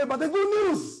coming your way. But the good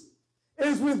news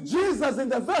is with Jesus in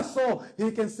the vessel,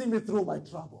 he can see me through my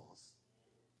troubles.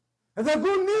 And the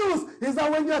good news is that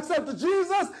when you accept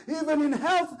Jesus, even in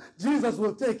health, Jesus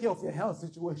will take care of your health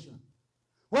situation.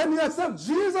 When you accept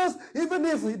Jesus, even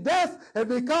if death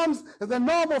becomes the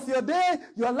norm of your day,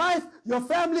 your life, your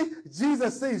family,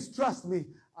 Jesus says, trust me,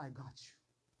 I got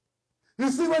you. You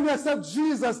see, when you accept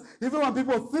Jesus, even when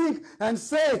people think and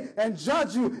say and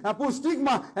judge you and put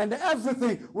stigma and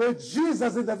everything, with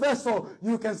Jesus in the vessel,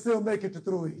 you can still make it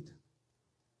through it.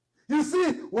 You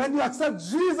see, when you accept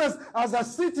Jesus as a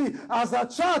city, as a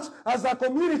church, as a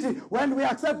community, when we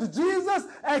accept Jesus,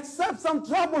 accept some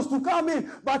troubles to come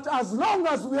in. But as long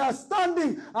as we are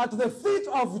standing at the feet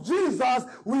of Jesus,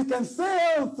 we can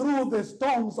sail through the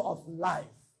storms of life.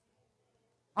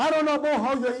 I don't know about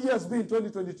how your year has been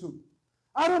 2022.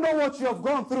 I don't know what you have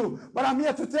gone through, but I'm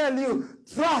here to tell you,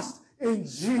 trust in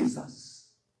Jesus.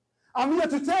 I'm here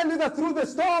to tell you that through the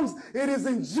storms, it is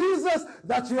in Jesus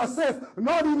that you are safe.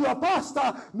 Not in your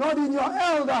pastor, not in your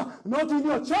elder, not in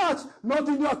your church, not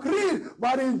in your creed,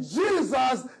 but in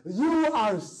Jesus, you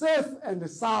are safe and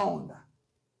sound.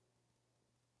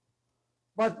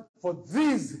 But for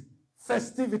this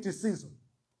festivity season,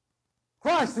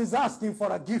 Christ is asking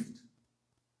for a gift.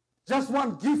 Just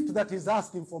one gift that he's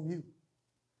asking from you.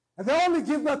 And the only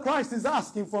gift that Christ is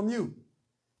asking from you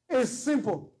is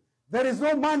simple. There is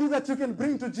no money that you can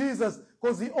bring to Jesus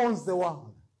because he owns the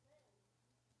world.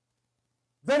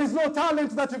 There is no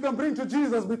talent that you can bring to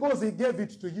Jesus because he gave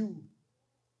it to you.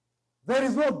 There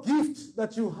is no gift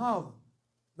that you have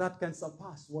that can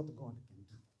surpass what God can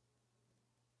do.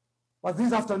 But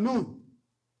this afternoon,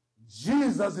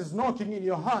 Jesus is knocking in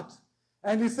your heart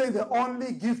and he's saying, the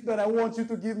only gift that I want you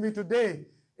to give me today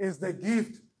is the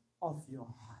gift of your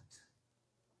heart.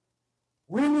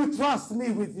 Will you trust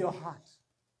me with your heart?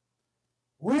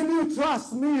 Will you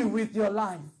trust me with your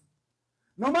life?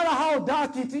 No matter how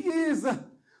dark it is,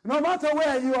 no matter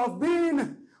where you have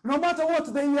been, no matter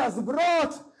what the year has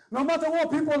brought, no matter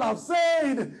what people have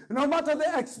said, no matter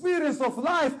the experience of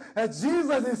life,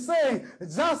 Jesus is saying,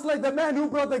 just like the man who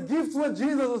brought the gifts when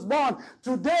Jesus was born,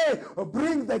 today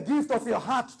bring the gift of your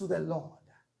heart to the Lord.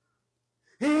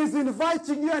 He is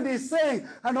inviting you and he's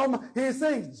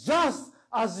saying, just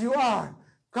as you are,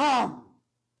 come.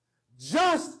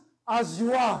 Just as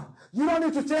you are. You don't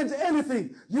need to change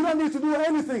anything. You don't need to do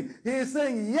anything. He is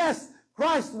saying, yes,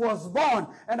 Christ was born,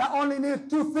 and I only need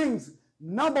two things.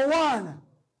 Number one,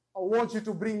 I want you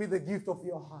to bring me the gift of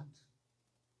your heart.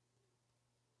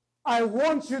 I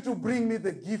want you to bring me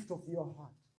the gift of your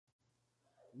heart.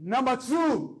 Number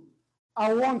two,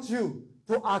 I want you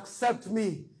to accept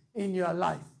me in your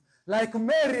life. Like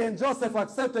Mary and Joseph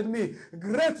accepted me,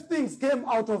 great things came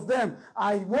out of them.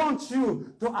 I want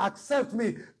you to accept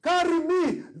me. Carry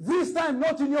me, this time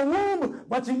not in your womb,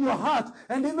 but in your heart.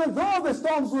 And even though the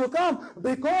storms will come,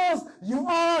 because you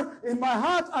are in my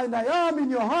heart and I am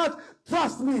in your heart,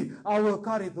 trust me, I will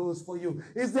carry those for you.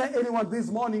 Is there anyone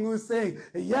this morning who is saying,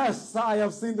 yes, I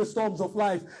have seen the storms of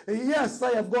life. Yes,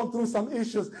 I have gone through some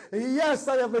issues. Yes,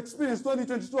 I have experienced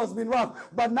 2022 has been rough.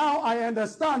 But now I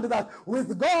understand that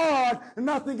with God,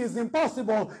 nothing is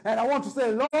impossible. And I want to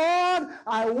say, Lord,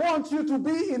 I want you to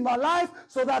be in my life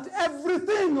so that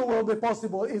everything will be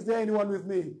possible. Is there anyone with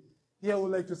me here who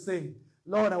would like to say,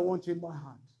 Lord, I want you in my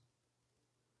heart?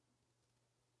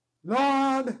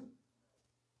 Lord,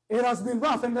 it has been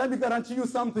rough, and let me guarantee you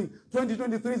something.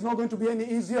 2023 is not going to be any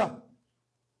easier.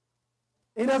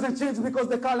 It doesn't change because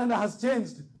the calendar has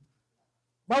changed.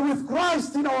 But with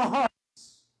Christ in our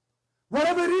hearts,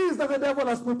 whatever it is that the devil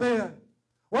has prepared,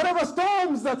 whatever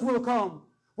storms that will come,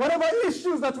 whatever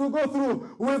issues that we'll go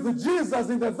through, with Jesus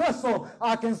in the vessel,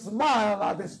 I can smile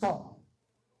at the storm.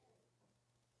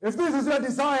 If this is your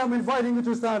desire, I'm inviting you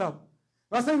to stand up.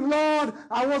 I'm saying, Lord,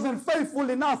 I wasn't faithful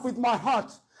enough with my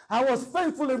heart. I was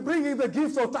faithful in bringing the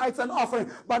gifts of tithes and offering,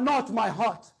 but not my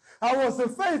heart. I was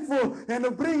faithful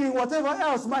in bringing whatever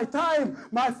else, my time,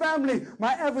 my family,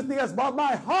 my everything else, but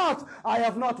my heart, I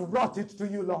have not brought it to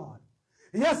you, Lord.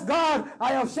 Yes, God,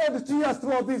 I have shed tears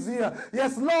throughout this year.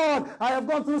 Yes, Lord, I have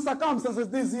gone through circumstances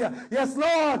this year. Yes,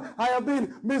 Lord, I have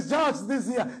been misjudged this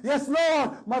year. Yes,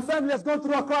 Lord, my family has gone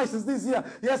through a crisis this year.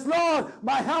 Yes, Lord,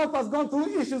 my health has gone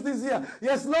through issues this year.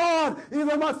 Yes, Lord,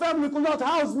 even my family could not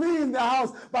house me in their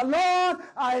house. But Lord,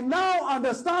 I now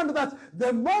understand that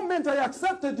the moment I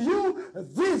accepted you,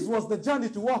 this was the journey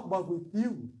to walk, but with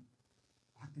you,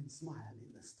 I can smile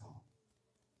in the storm.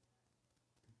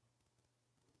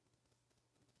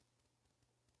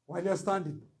 While you're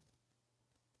standing,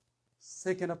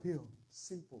 second appeal,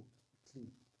 simple, clean.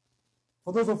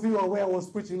 For those of you who are aware, I was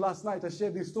preaching last night, I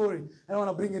shared this story, and I want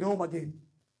to bring it home again.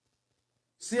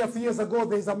 See, a few years ago,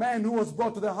 there's a man who was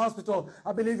brought to the hospital.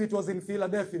 I believe it was in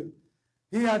Philadelphia.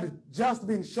 He had just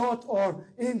been shot or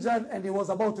injured, and he was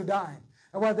about to die.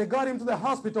 And when they got him to the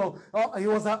hospital, he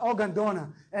was an organ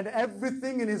donor, and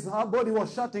everything in his body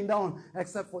was shutting down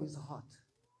except for his heart.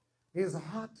 His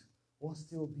heart was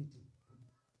still beating.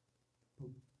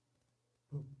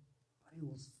 But he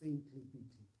was faintly beating.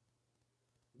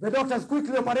 The doctors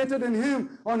quickly operated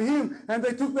on him, and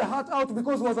they took the heart out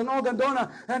because he was an organ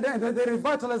donor, and they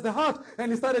revitalized the heart,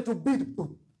 and he started to beat.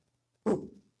 Boom, boom,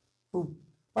 boom.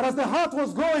 But as the heart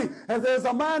was going, and there's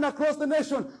a man across the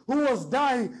nation who was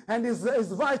dying, and his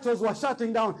vitals were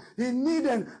shutting down. He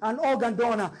needed an organ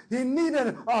donor. He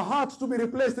needed a heart to be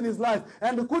replaced in his life.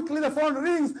 And quickly the phone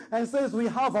rings and says, we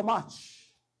have a match.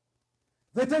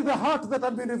 They take the heart that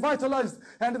had been revitalized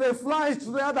and they fly it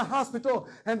to the other hospital,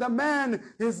 and the man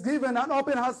is given an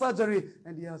open heart surgery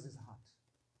and he has his heart.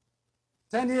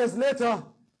 10 years later,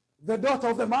 the daughter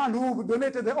of the man who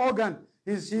donated the organ,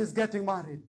 she is getting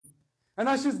married. And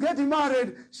as she's getting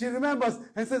married, she remembers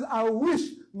and says, I wish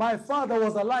my father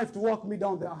was alive to walk me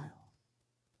down the aisle.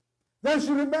 Then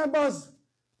she remembers,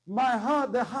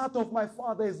 the heart of my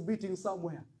father is beating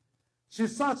somewhere. She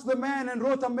searched the man and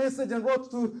wrote a message and wrote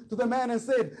to the man and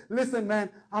said, listen, man,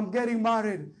 I'm getting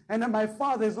married and my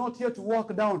father is not here to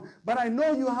walk down, but I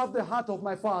know you have the heart of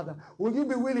my father. Will you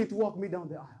be willing to walk me down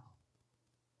the aisle?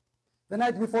 The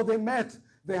night before they met,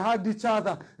 they hugged each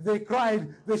other, they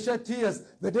cried, they shed tears.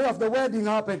 The day of the wedding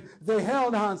happened, they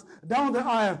held hands down the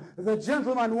aisle. The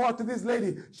gentleman walked to this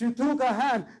lady. She took her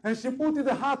hand and she put in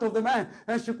the heart of the man,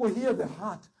 and she could hear the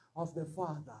heart of the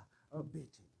father beating.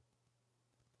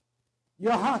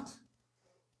 Your heart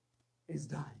is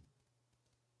dying,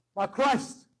 but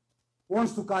Christ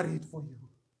wants to carry it for you.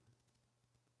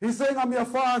 He's saying, I'm your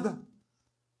father.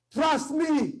 Trust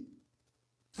me.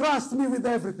 Trust me with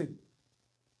everything.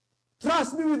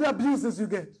 Trust me with the abuses you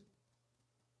get.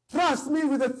 Trust me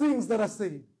with the things that are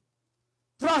said.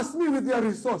 Trust me with your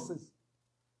resources.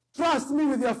 Trust me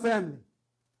with your family.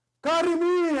 Carry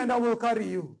me and I will carry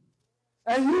you.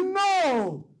 And you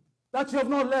know that you have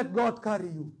not let God carry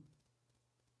you.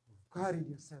 Carried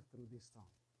yourself through this storm.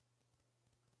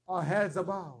 Our heads are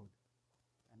bowed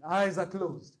and eyes are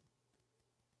closed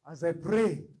as I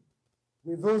pray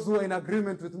with those who are in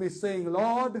agreement with me, saying,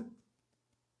 Lord,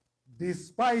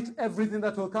 despite everything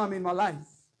that will come in my life,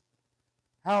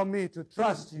 help me to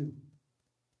trust you,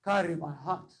 carry my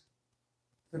heart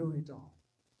through it all.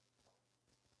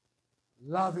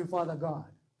 Loving Father God,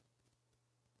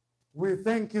 we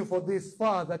thank you for this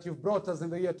far that you've brought us in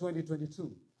the year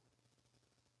 2022.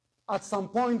 At some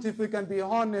point, if we can be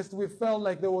honest, we felt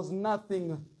like there was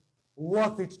nothing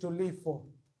worth it to live for.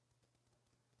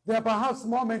 There are perhaps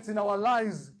moments in our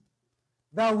lives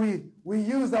that we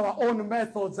use our own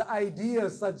methods,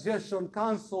 ideas, suggestion,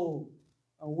 counsel,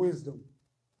 and wisdom.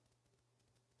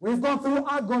 We've gone through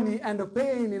agony and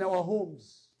pain in our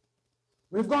homes.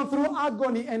 We've gone through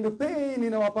agony and pain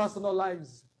in our personal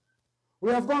lives.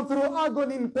 We have gone through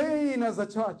agony and pain as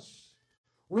a church.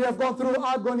 We have gone through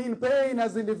agony and pain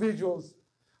as individuals.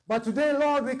 But today,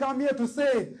 Lord, we come here to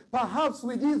say, perhaps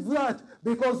we did that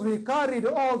because we carried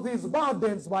all these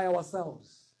burdens by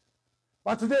ourselves.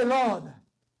 But today, Lord,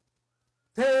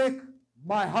 take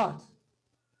my heart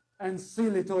and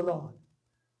seal it, O Lord.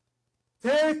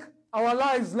 Take our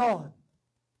lives, Lord,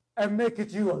 and make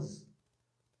it yours.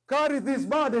 Carry these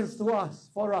burdens to us,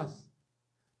 for us.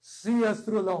 See us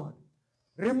through, Lord.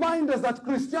 Remind us that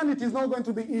Christianity is not going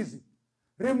to be easy.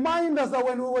 Remind us that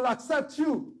when we will accept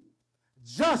you,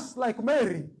 just like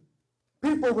Mary,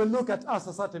 people will look at us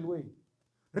a certain way.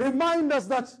 Remind us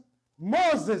that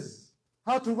Moses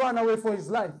had to run away for his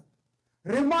life.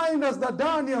 Remind us that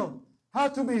Daniel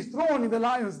had to be thrown in the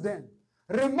lion's den.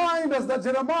 Remind us that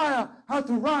Jeremiah had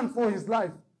to run for his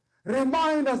life.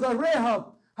 Remind us that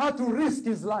Rahab had to risk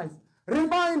his life.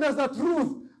 Remind us that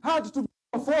Ruth had to be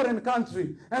in a foreign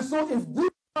country. And so if these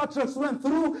patriarchs went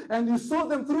through and you saw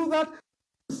them through that,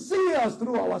 see us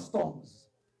through our storms.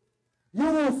 You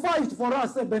will fight for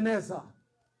us, Ebenezer.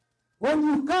 When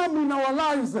you come in our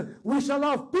lives, we shall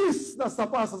have peace that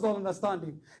surpasses all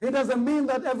understanding. It doesn't mean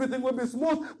that everything will be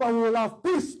smooth, but we will have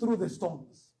peace through the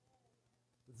storms.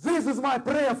 This is my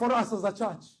prayer for us as a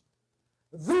church.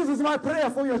 This is my prayer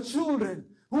for your children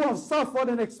who have suffered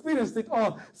and experienced it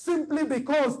all simply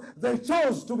because they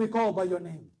chose to be called by your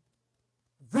name.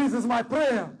 This is my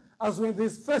prayer as we in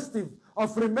this festive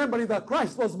of remembering that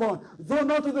Christ was born, though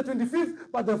not on the 25th,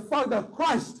 but the fact that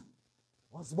Christ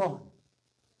was born.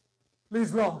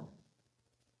 Please, Lord,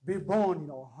 be born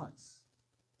in our hearts.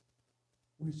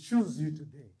 We choose you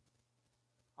today.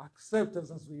 Accept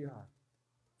us as we are.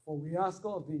 For we ask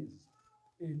all this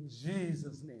in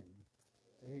Jesus' name.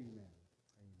 Amen. Amen.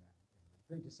 Amen.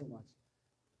 Thank you so much.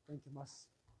 Thank you, Mas.